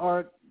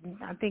 I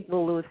think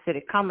Will Lewis said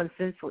it. Common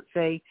sense would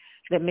say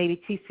that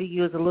maybe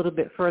TCU is a little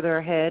bit further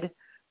ahead.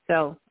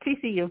 So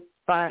TCU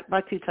by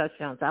 2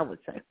 touchdowns, I would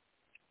say.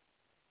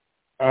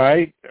 All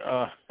right.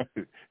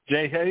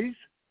 Jay Hayes?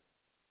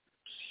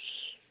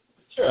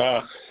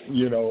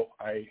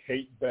 I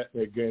hate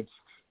betting against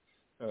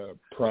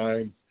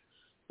Prime,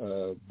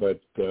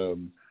 but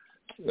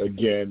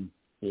again,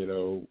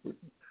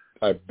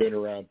 I've been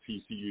around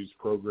TCU's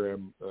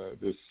program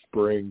this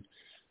spring.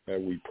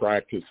 We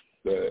practiced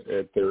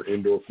at their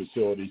indoor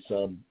facility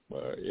some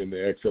in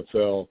the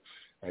XFL.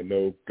 I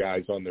know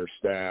guys on their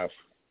staff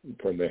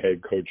from the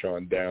head coach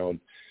on down.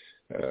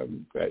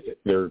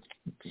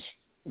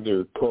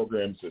 Their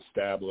program's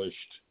established.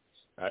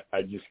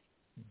 I just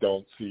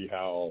don't see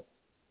how,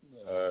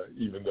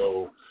 even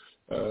though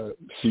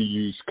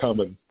CU's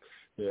coming,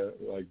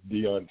 like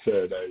Deion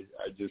said,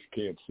 I just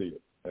can't see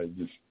it.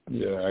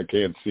 I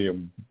can't see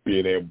him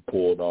being able to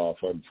pull it off,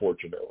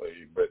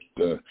 unfortunately. But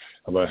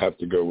I'm going to have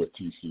to go with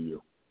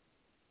TCU.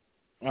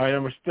 All right,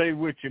 I'm going to stay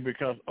with you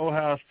because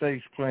Ohio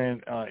State's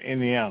playing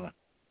Indiana.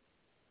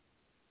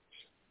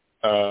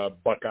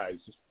 Buckeyes.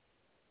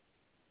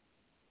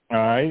 All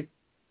right.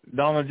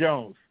 Donald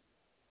Jones.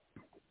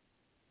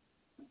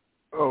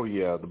 Oh,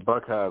 yeah, the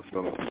Buckeyes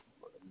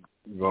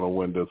gonna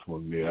win this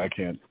one. Yeah, I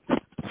can't.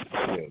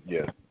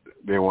 Yeah.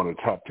 They're one of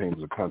the top teams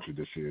in the country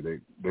this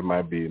year. They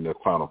might be in the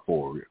Final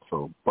Four.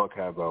 So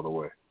Buckeyes all the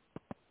way.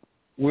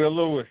 Will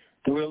Lewis.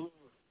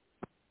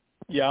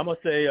 Yeah, I'm gonna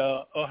say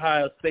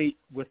Ohio State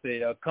with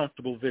a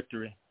comfortable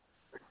victory.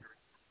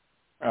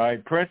 All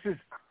right, Princess.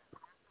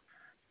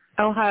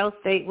 Ohio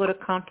State with a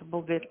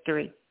comfortable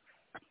victory.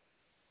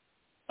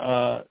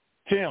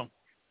 Tim.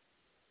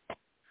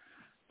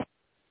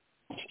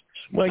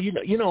 Well,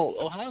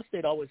 Ohio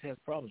State always has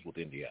problems with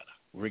Indiana.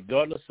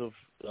 Regardless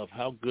of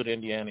how good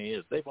Indiana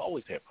is, they've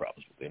always had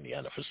problems with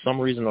Indiana for some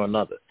reason or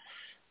another.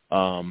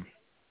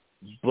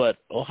 But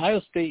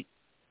Ohio State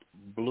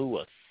blew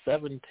a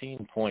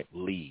 17-point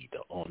lead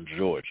on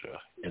Georgia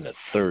in the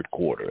third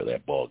quarter of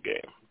that ball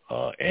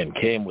game and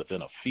came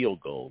within a field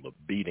goal of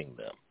beating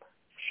them.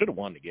 Should have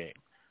won the game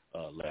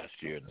last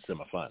year in the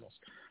semifinals.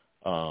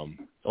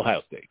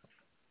 Ohio State.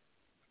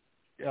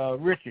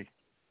 Richie.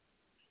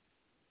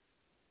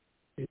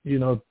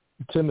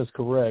 Tim is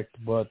correct,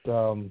 but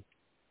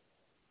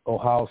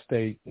Ohio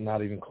State,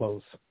 not even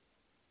close.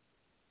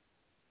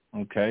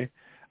 Okay.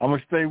 I'm going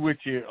to stay with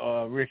you,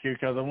 Ricky,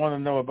 because I want to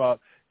know about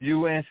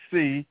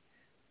UNC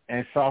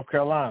and South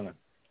Carolina.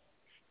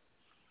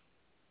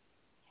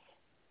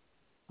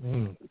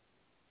 I'm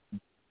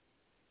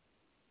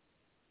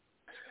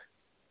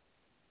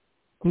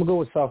going to go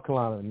with South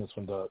Carolina in this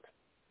one, Doug.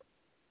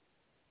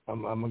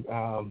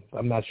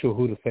 I'm not sure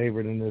who the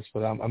favorite in this,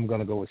 but I'm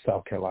going to go with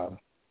South Carolina.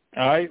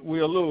 All right,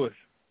 Will Lewis.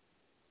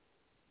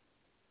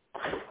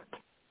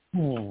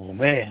 Oh,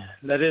 man,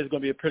 that is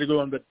going to be a pretty good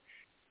one, but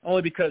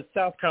only because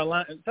South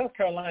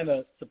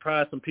Carolina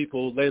surprised some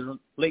people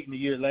late in the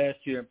year last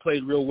year and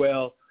played real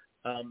well.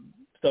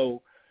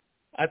 So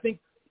I think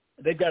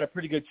they've got a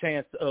pretty good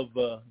chance of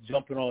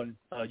jumping on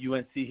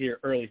UNC here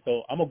early.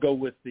 So I'm going to go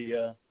with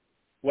the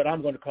what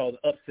I'm going to call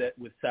the upset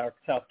with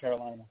South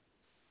Carolina.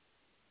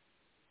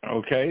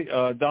 Okay,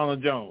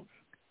 Donald Jones.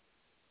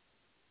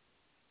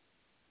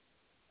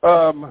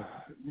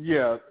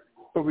 Yeah.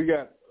 So we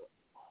got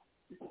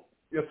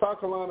South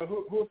Carolina.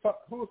 Who is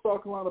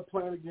South Carolina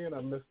playing again?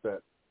 I missed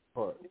that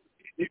part.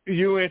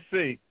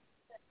 UNC.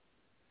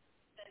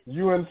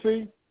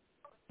 UNC?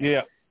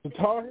 Yeah. The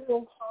Tar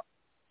Heels?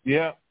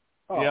 Yeah.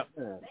 Oh, yeah.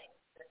 Man.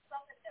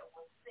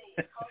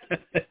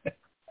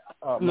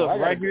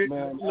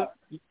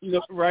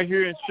 Look right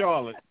here in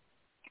Charlotte.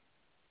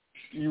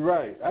 You're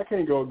right. I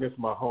can't go against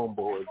my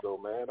homeboys though,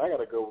 man. I got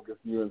to go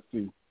against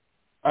UNC.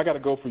 I got to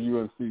go for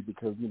UNC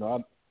because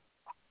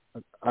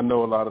I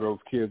know a lot of those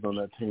kids on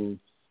that team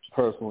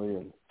personally,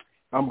 and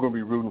I'm going to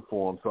be rooting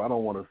for them. So I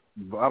don't want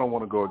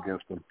to go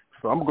against them.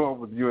 So I'm going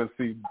with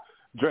UNC.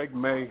 Drake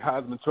May,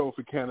 Heisman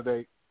Trophy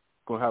candidate,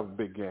 going to have a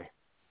big game.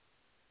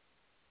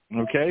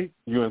 Okay.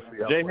 UNC.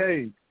 Jay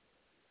Hayes.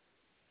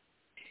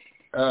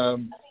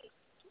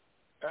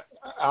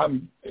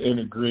 I'm in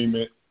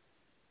agreement.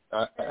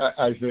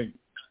 I think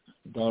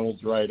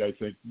Donald's right. I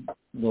think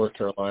North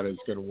Carolina is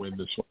going to win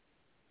this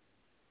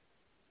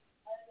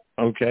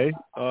one. Okay.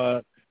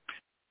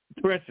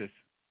 Princess.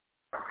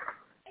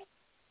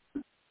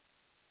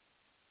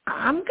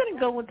 I'm going to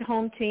go with the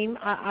home team.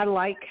 I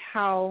like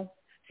how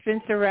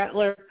Spencer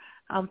Rattler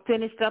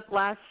finished up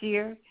last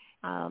year.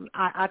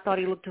 I thought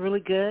he looked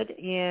really good,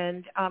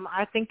 and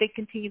I think they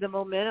continue the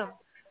momentum.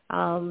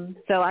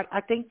 So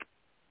I think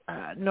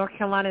North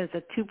Carolina is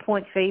a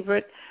 2-point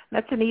favorite.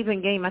 That's an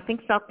even game. I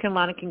think South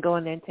Carolina can go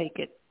in there and take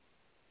it.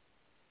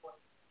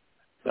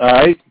 All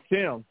right,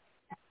 Tim.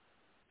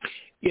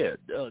 Yeah,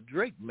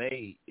 Drake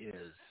May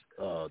is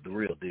the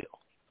real deal.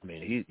 I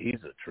mean,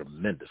 he's a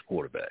tremendous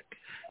quarterback.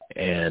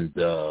 And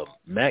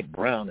Mac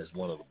Brown is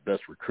one of the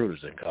best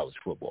recruiters in college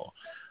football.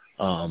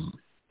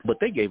 But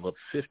they gave up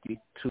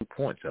 52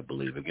 points, I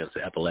believe, against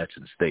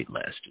Appalachian State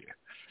last year.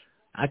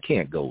 I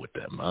can't go with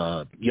them.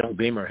 Young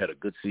Beamer had a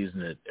good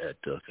season at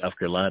South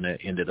Carolina,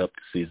 ended up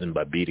the season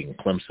by beating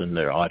Clemson,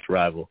 their arch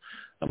rival.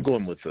 I'm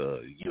going with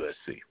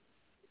USC.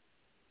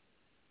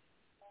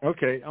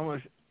 Okay,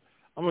 I'm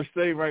gonna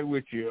stay right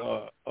with you,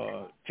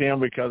 Tim,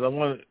 because I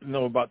want to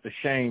know about the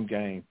shame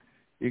game.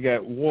 You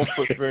got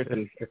Warford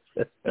versus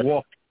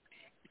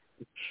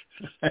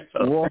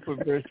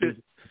Warford versus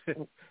Pitt.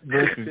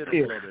 Blow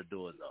their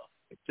doors off.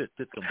 Pitt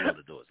can blow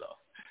the doors off.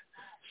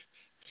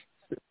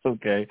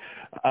 Okay.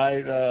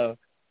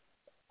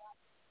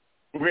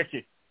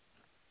 Ricky.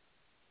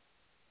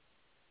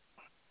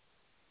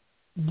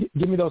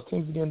 Give me those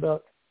teams again,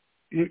 Doug.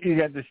 You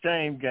got the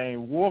same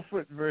game,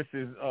 Warford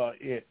versus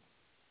it.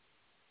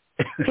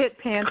 Pitt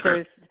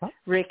Panthers,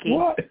 Ricky.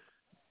 What?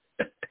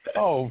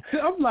 Oh,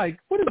 I'm like,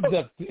 what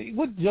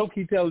joke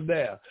he tells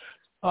there?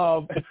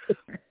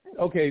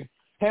 Okay,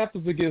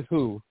 Panthers against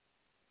who?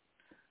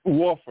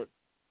 Warford.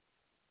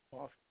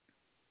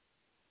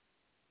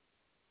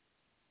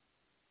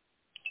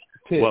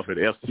 Warford,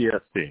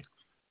 FCST.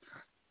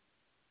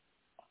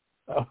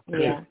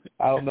 Yeah.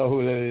 I don't know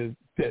who that is.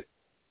 Pitt.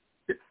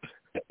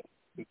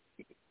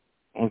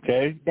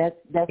 Okay. That's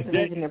the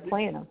reason they're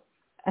playing them.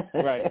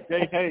 Right.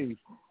 Jay Hayes.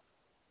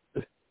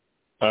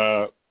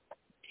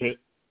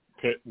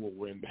 Pitt will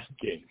win that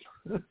game.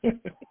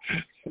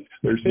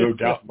 There's no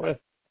doubt about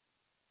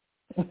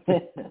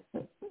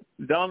it.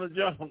 Donald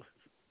Jones.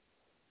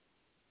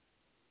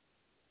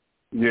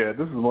 Yeah,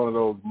 this is one of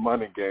those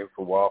money games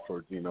for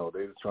Wofford. You know,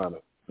 they're just trying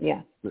to.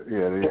 Yeah.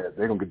 Yeah,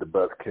 they're gonna get the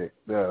best kick.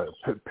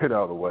 Pitt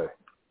out of the way.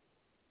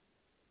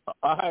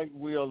 All right,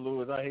 Will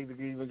Lewis. I hate to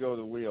even go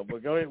to Will,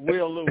 but go ahead,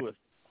 Will Lewis.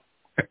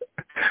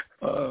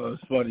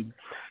 It's funny.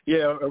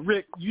 Yeah,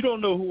 Rick, you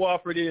don't know who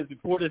Wofford is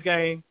before this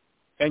game,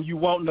 and you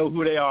won't know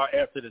who they are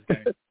after this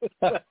game.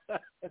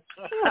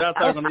 That's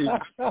how I'm going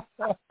to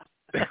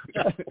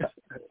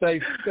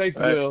Thanks,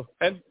 Will.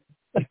 And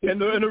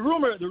the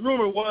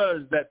rumor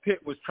was that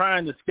Pitt was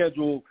trying to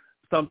schedule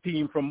some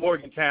team from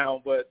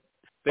Morgantown, but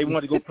they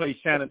wanted to go play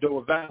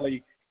Shenandoah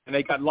Valley, and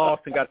they got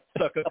lost and got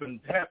stuck up in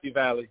Happy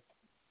Valley.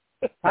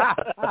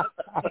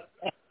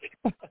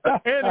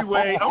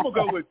 Anyway, I'm gonna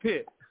go with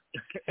Pitt.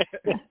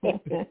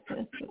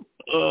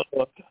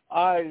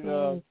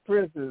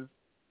 Princess.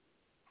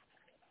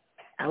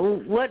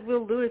 What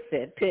Will Lewis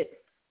said,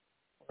 Pitt.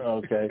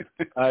 Okay.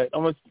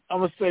 I'm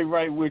gonna stay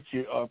right with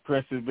you,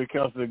 Princess,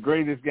 because the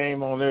greatest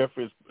game on earth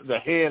is the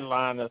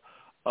headliner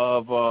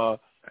of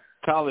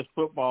college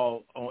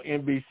football on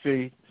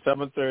NBC,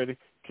 7:30. In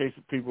case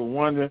people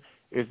wonder,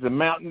 is the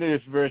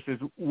Mountaineers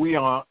versus We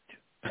Aren't.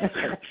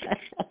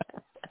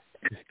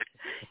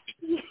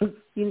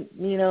 You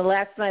know,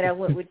 last night I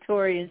went with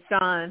Tori and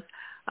Sean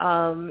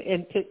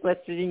and picked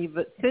West Virginia,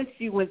 but since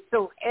you went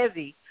so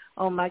heavy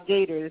on my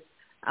Gators,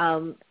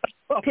 Penn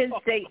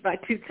State by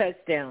 2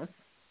 touchdowns.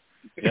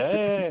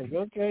 Yeah,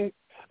 okay.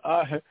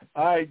 All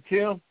right,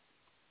 Tim.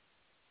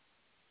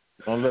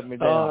 Don't let me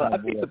down.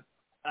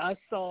 I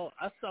saw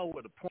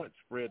where the point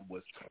spread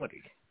was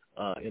 20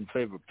 in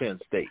favor of Penn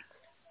State.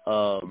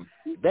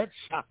 That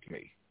shocked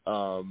me.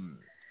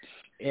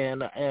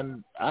 And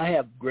I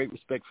have great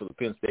respect for the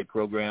Penn State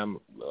program.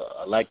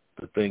 I like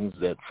the things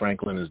that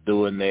Franklin is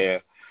doing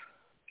there.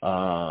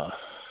 But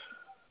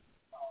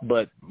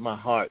my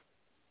heart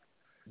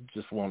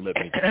just won't let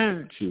me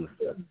choose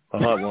that. My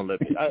heart won't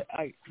let me.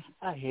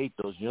 I hate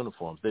those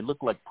uniforms. They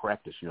look like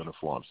practice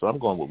uniforms. So I'm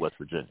going with West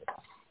Virginia.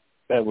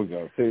 There we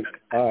go. See,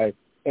 all right.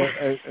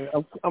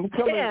 I'm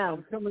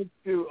coming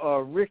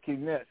to Ricky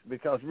next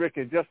because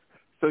Ricky, just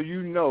so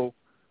you know,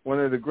 one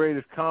of the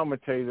greatest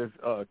commentators,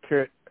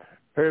 Kurt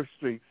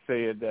Herbstreit,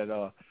 said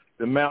that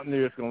the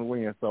Mountaineers going to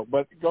win. So,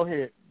 but go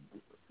ahead.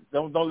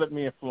 Don't let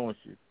me influence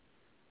you.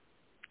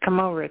 Come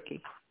on,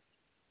 Ricky.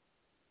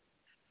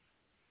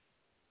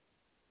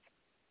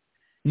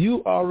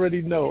 You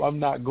already know I'm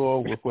not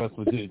going with West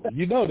Virginia.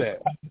 You know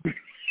that.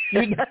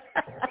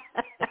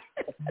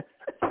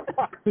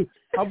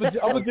 I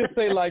would just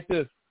say like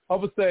this. I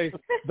would say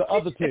the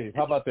other team.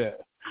 How about that?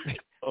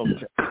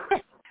 Okay.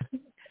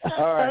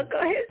 All right. Go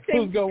ahead.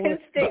 Who's going? Penn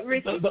State,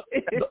 Richie.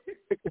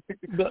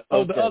 The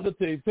other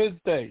team, Penn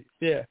State.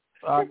 Yeah.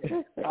 All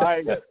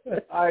right,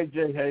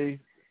 Jay Hayes,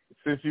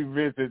 since you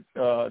visit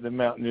the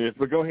Mountaineers,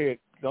 but go ahead.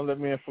 Don't let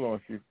me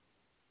influence you.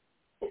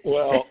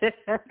 Well,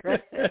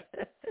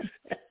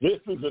 this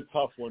is a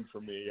tough one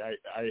for me.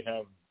 I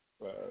have,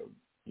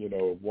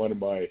 one of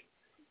my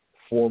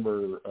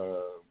former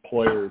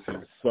players,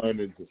 his son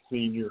is a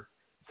senior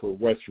for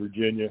West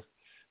Virginia,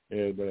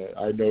 and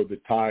I know the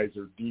ties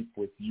are deep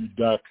with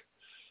UDuck,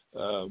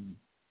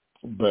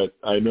 but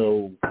I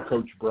know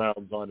Coach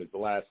Brown's on his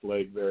last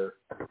leg there,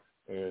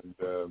 and,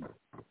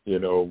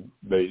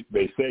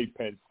 they say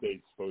Penn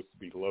State's supposed to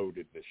be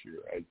loaded this year.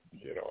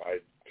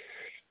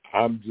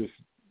 I'm just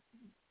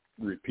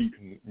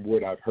repeating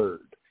what I've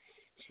heard.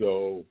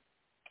 So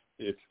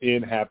it's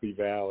in Happy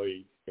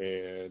Valley,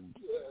 and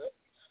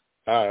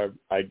I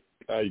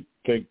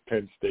think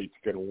Penn State's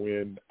going to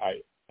win.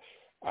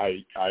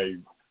 I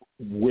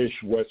wish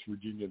West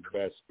Virginia the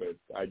best, but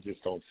I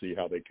just don't see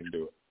how they can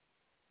do it.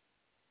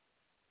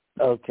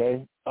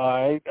 Okay.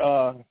 All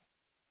right.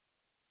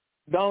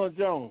 Donald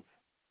Jones.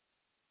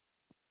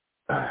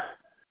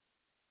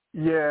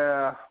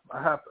 Yeah,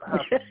 I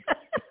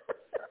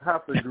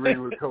have to agree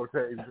with Coach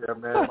Hayes there,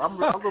 man. I'm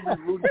gonna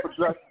be rooting for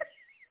Duck.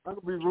 I'm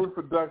gonna be rooting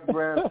for Duck's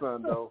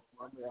grandson, though.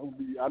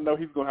 I know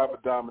he's gonna have a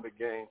dominant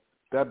game.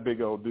 That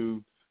big old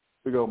dude,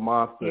 big old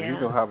monster. Yeah. He's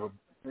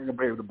gonna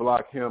be able to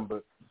block him,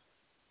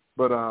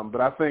 but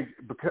I think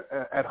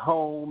at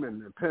home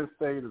and Penn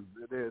State,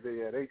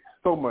 they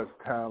so much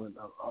talent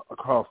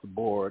across the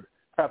board.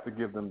 I have to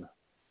give them.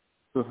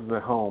 This is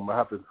at home. I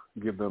have to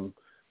give them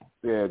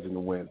the edge in the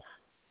win.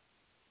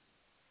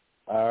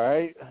 All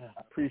right.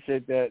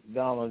 Appreciate that,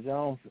 Donald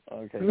Jones.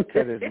 Okay,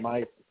 cut his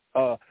mic.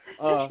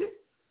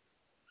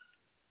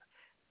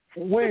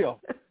 Will,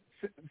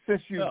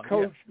 since you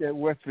coached at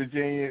West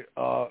Virginia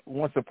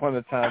once upon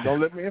a time, don't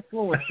let me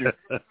influence you.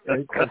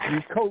 Because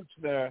you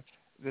coached there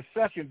the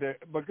secondary.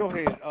 But go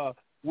ahead,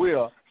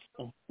 Will.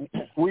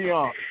 We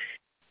are.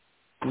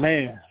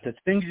 Man, the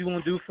things you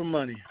want to do for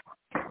money.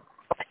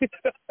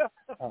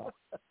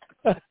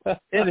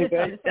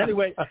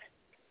 Anyway,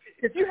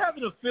 if you have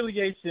an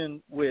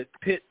affiliation with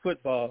Pitt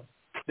football,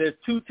 there's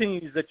two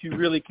teams that you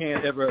really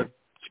can't ever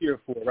cheer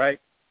for, right?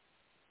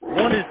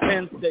 One is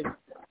Penn State,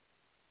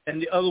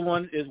 and the other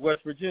one is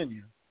West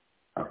Virginia.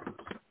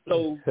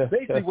 So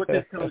basically what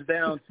this comes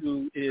down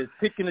to is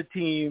picking a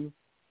team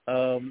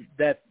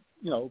that,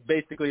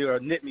 basically are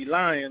Nittany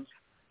Lions,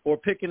 or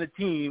picking a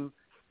team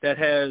that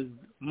has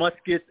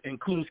muskets and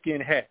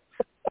coonskin hats.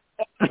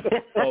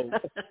 So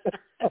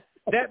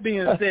that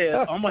being said,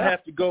 I'm going to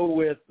have to go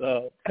with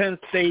Penn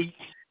State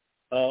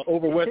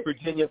over West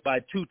Virginia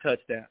by 2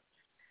 touchdowns.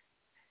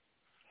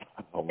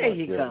 There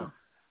you go.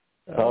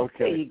 Okay.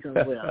 There you go,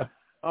 Will.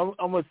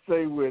 I'm going to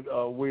stay with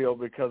Will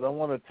because I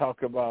want to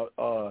talk about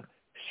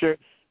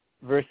shirts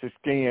versus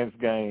skins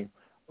game,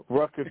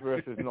 Rutgers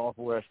versus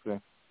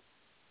Northwestern.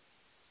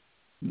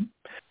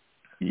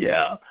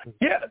 Yeah.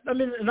 I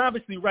mean, and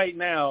obviously right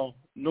now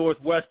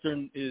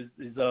Northwestern is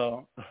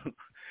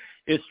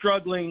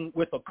struggling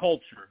with a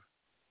culture.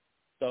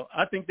 So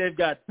I think they've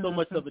got so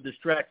much of a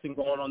distraction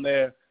going on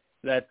there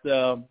that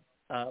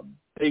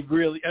they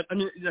really,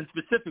 and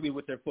specifically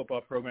with their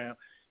football program,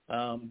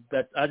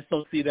 that I just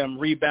don't see them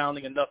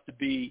rebounding enough to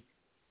be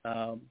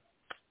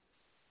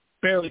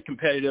fairly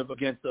competitive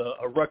against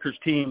a Rutgers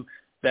team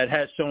that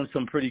has shown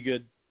some pretty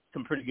good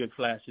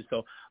flashes.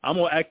 So I'm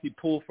going to actually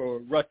pull for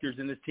Rutgers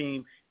in this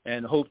team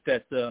and hope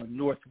that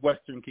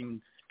Northwestern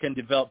can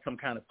develop some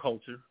kind of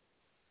culture.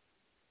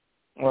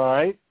 All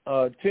right.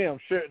 Tim,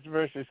 shirts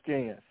versus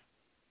skins.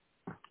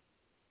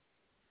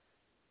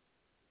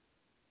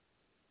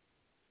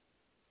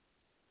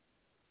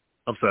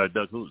 I'm sorry,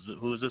 Doug.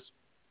 Who is this?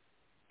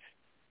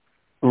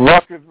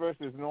 Rutgers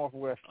versus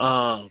Northwestern.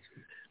 Well,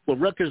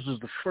 Rutgers was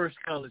the first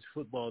college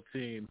football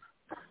team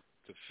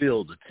to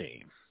field the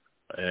team,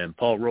 and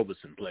Paul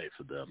Robeson played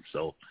for them.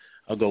 So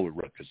I'll go with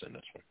Rutgers in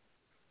this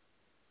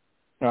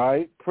one. All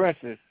right.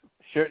 Princess,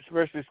 shirts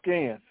versus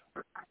skins.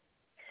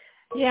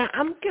 Yeah,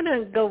 I'm going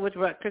to go with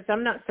Rutgers.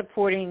 I'm not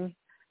supporting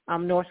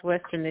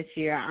Northwestern this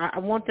year. I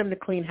want them to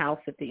clean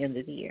house at the end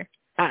of the year.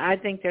 I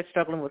think they're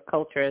struggling with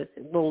culture, as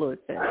Will Lewis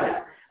said.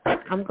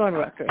 But I'm going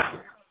Rutgers.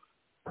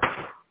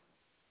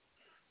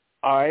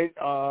 All right.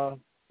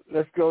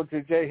 Let's go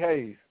to Jay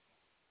Hayes.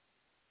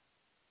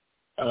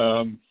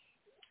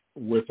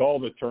 With all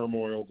the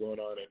turmoil going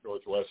on at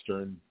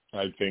Northwestern,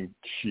 I think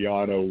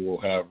Schiano will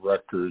have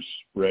Rutgers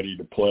ready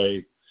to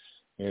play,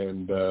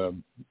 and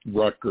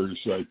Rutgers,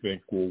 I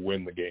think, will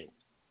win the game.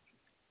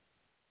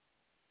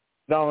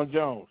 Donald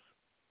Jones.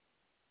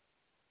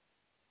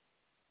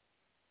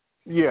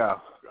 Yeah.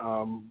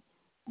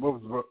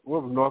 What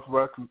was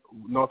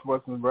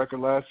Northwestern's record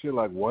last year?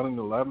 Like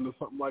 1-11 or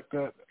something like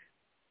that.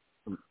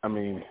 I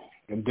mean,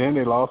 and then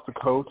they lost the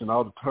coach and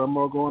all the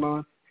turmoil going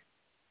on.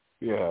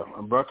 Yeah,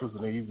 and Rutgers is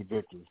an easy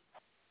victory.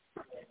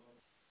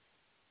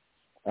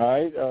 All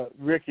right,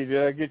 Ricky,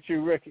 did I get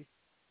you, Ricky?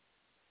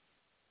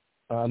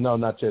 No,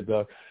 not yet,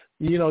 Doug.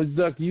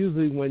 Doug,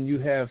 usually when you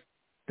have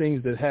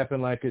things that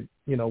happen like it,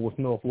 with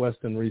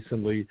Northwestern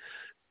recently,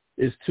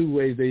 it's two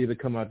ways they either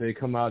come out. They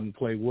come out and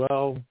play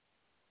well,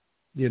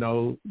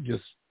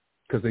 just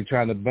because they're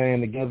trying to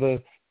band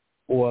together,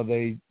 or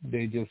they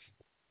just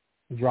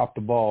drop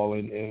the ball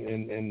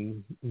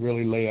and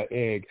really lay an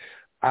egg.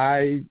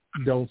 I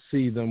don't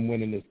see them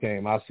winning this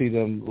game. I see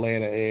them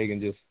laying an egg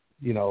and just,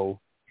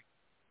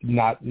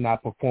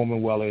 not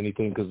performing well or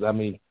anything, because,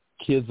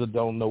 kids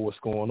don't know what's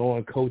going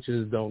on.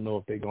 Coaches don't know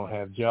if they're going to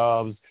have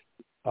jobs.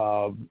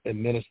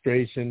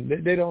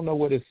 Administration, they don't know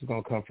where this is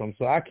going to come from.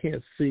 So I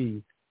can't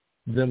see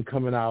them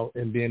coming out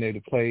and being able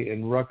to play.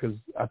 And Rutgers,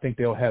 I think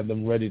they'll have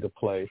them ready to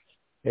play.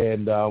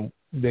 And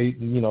they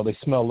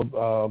smell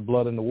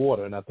blood in the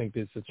water, and I think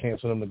it's a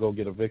chance for them to go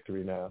get a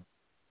victory now.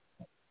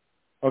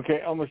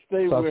 Okay, I'm going to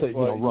stay with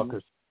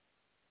Rutgers.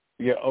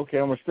 Yeah, okay,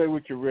 I'm going to stay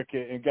with you,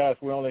 Ricky. And, guys,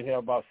 we only have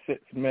about 6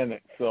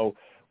 minutes, so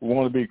we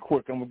want to be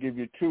quick. I'm going to give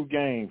you 2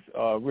 games.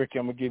 Ricky,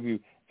 I'm going to give you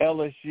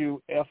LSU,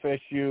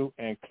 FSU,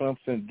 and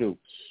Clemson, Duke.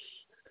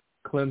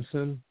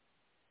 Clemson,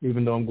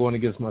 even though I'm going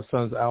against my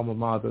son's alma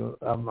mater,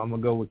 I'm going to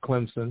go with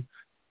Clemson.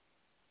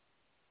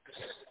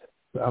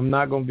 I'm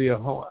not going to be a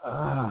home.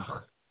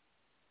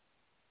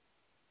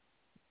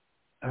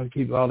 I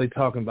keep all they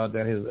talking about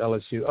that is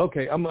LSU.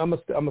 Okay, I'm gonna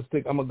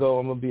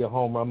be a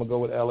homer. I'm gonna go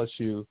with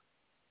LSU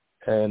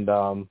and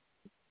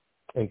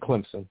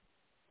Clemson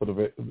for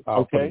the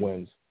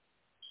wins.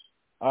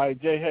 All right,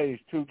 Jay Hayes,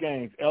 2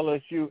 games: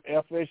 LSU,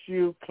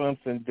 FSU,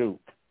 Clemson, Duke.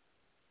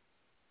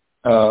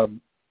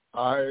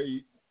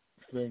 I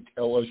think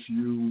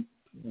LSU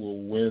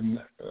will win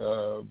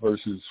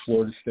versus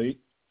Florida State,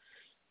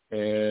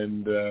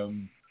 and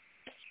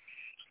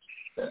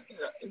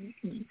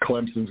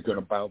Clemson's going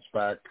to bounce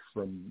back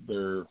from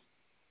their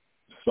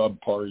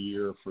subpar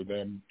year for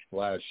them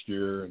last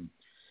year and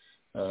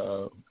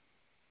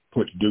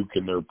put Duke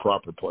in their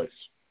proper place.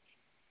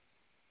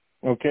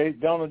 Okay,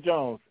 Donald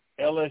Jones,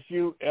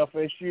 LSU,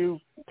 FSU,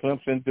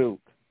 Clemson,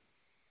 Duke.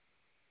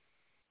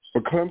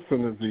 Well,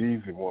 Clemson is the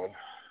easy one.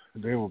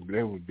 They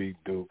would beat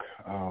Duke.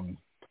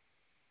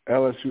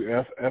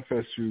 LSU,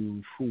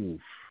 FSU,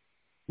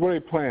 where are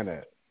they playing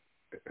at?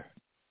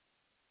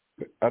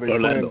 Are they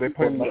Orlando.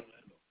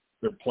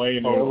 They're playing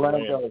in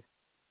Orlando.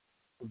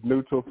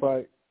 Neutral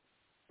fight?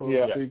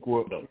 Yeah.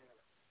 Equal.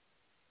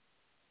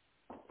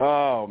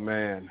 Oh,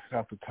 man.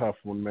 That's a tough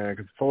one, man,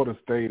 because Florida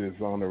State is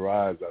on the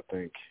rise, I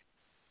think.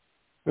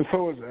 And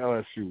so is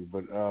LSU.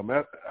 But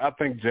I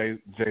think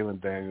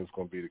Jalen Daniels is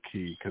going to be the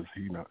key because,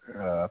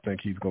 I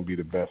think he's going to be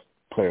the best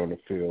player on the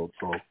field.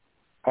 So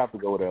I have to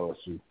go with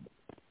LSU.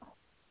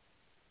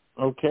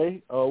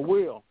 Okay.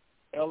 Will,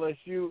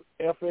 LSU,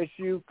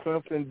 FSU,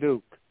 Clemson,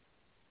 Duke.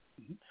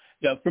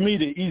 Yeah, for me,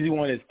 the easy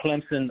one is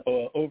Clemson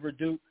over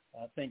Duke.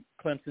 I think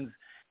Clemson's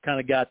kind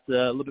of got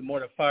a little bit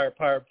more of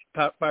firepower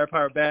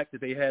back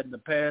that they had in the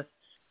past,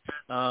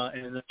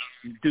 and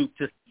Duke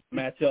just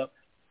match up.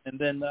 And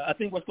then I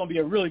think what's going to be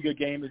a really good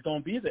game is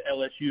going to be the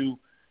LSU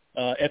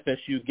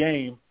FSU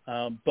game,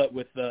 but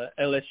with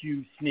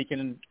LSU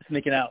sneaking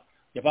out.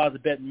 If I was a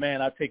betting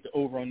man, I'd take the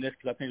over on this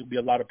because I think there'll be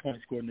a lot of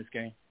points scored in this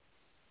game.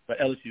 But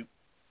LSU.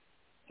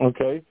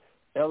 Okay.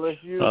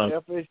 LSU,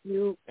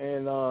 FSU,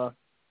 and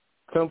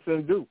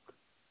Clemson, Duke.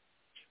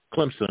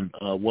 Clemson,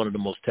 one of the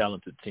most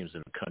talented teams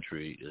in the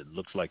country. It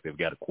looks like they've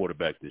got a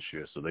quarterback this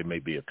year, so they may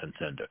be a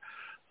contender.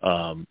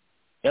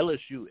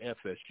 LSU,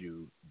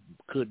 FSU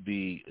could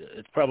be.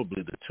 It's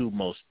probably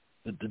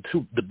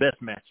the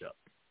best matchup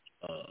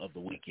of the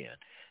weekend.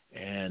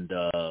 And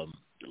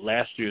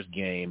last year's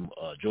game,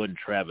 Jordan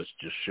Travis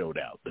just showed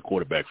out, the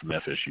quarterback from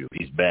FSU.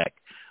 He's back.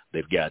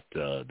 They've got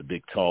the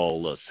big,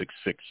 tall,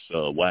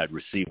 6'6" wide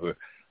receiver.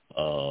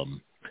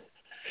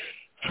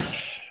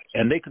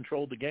 And they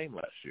controlled the game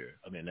last year.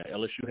 I mean,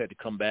 LSU had to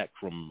come back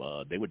from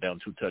they were down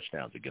 2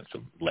 touchdowns against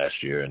them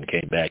last year and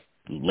came back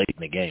late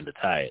in the game to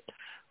tie it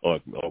or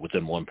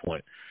within 1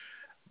 point.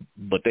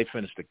 But they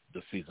finished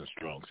the season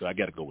strong. So I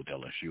got to go with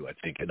LSU, I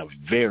think, in a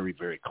very,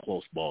 very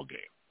close ball game.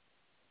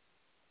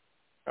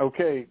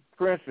 Okay,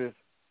 Princess,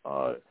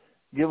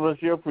 give us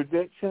your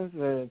predictions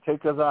and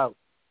take us out.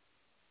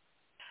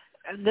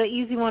 The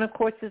easy one, of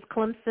course, is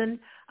Clemson.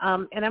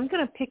 And I'm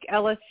going to pick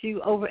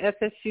LSU over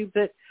FSU,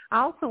 but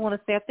I also want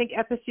to say I think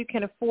FSU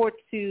can afford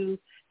to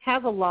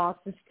have a loss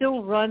and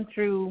still run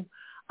through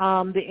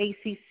the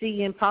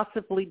ACC and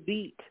possibly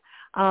beat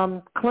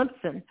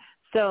Clemson.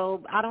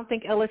 So I don't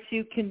think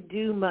LSU can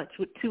do much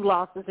with 2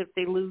 losses if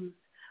they lose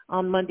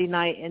on Monday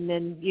night and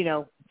then,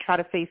 try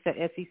to face that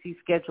SEC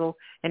schedule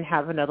and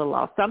have another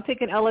loss. So I'm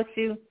picking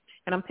LSU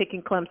and I'm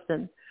picking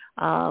Clemson.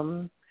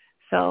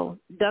 So,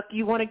 Duck,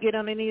 you want to get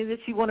on any of this?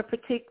 You want to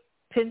predict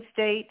Penn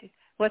State,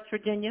 West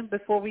Virginia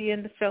before we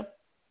end the show?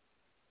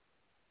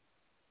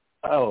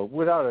 Oh,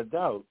 without a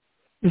doubt.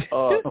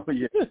 Kurt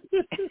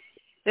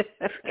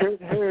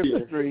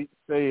Herbstreit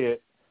said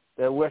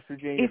that West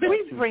Virginia. If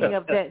we bring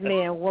up that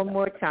man one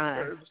more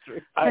time,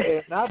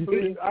 I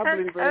believe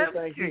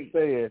everything he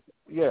said.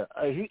 Yeah,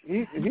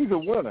 he's a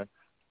winner.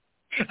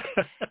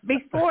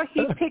 Before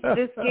he picked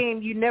this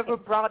game, you never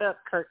brought up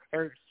Kirk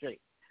Herbstreit.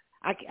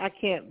 I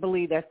can't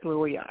believe that's where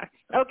we are.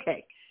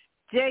 Okay.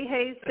 Jay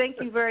Hayes, thank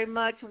you very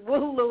much.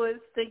 Will Lewis,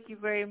 thank you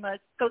very much.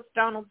 Coach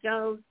Donald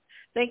Jones,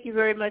 thank you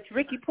very much.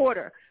 Ricky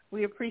Porter,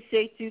 we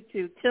appreciate you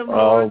too. Tim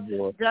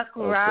Moore, Duck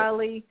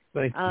Riley.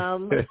 Thank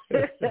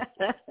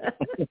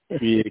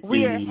you.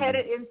 We are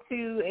headed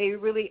into a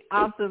really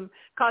awesome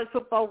college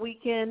football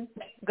weekend.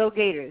 Go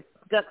Gators.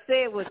 Duck,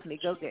 say it with me.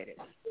 Go Gators.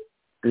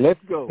 Let's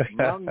go.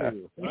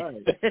 Mountain Dew. All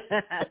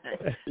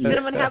right.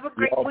 Gentlemen, have a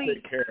great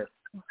week. Take care.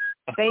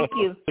 Thank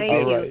you.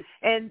 Thank you. Right.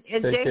 And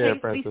Jay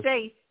Hayes, be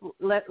safe.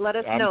 Let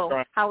us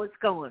know how it's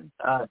going.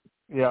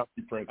 Yeah.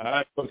 All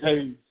right.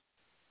 Okay.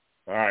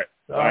 All right.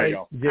 All right,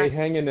 y'all. Jay,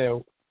 hang in there.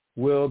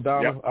 Will,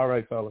 Donald. Yep. All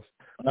right, fellas.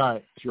 All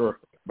right. Sure.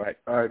 Bye.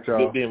 All right,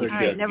 y'all. All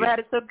right. Never had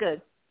it so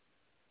good.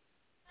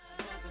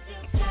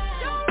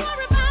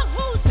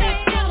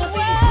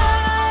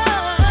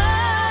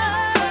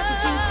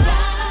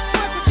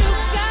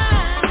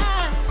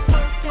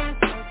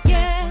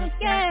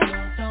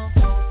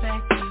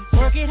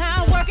 Work it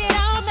out.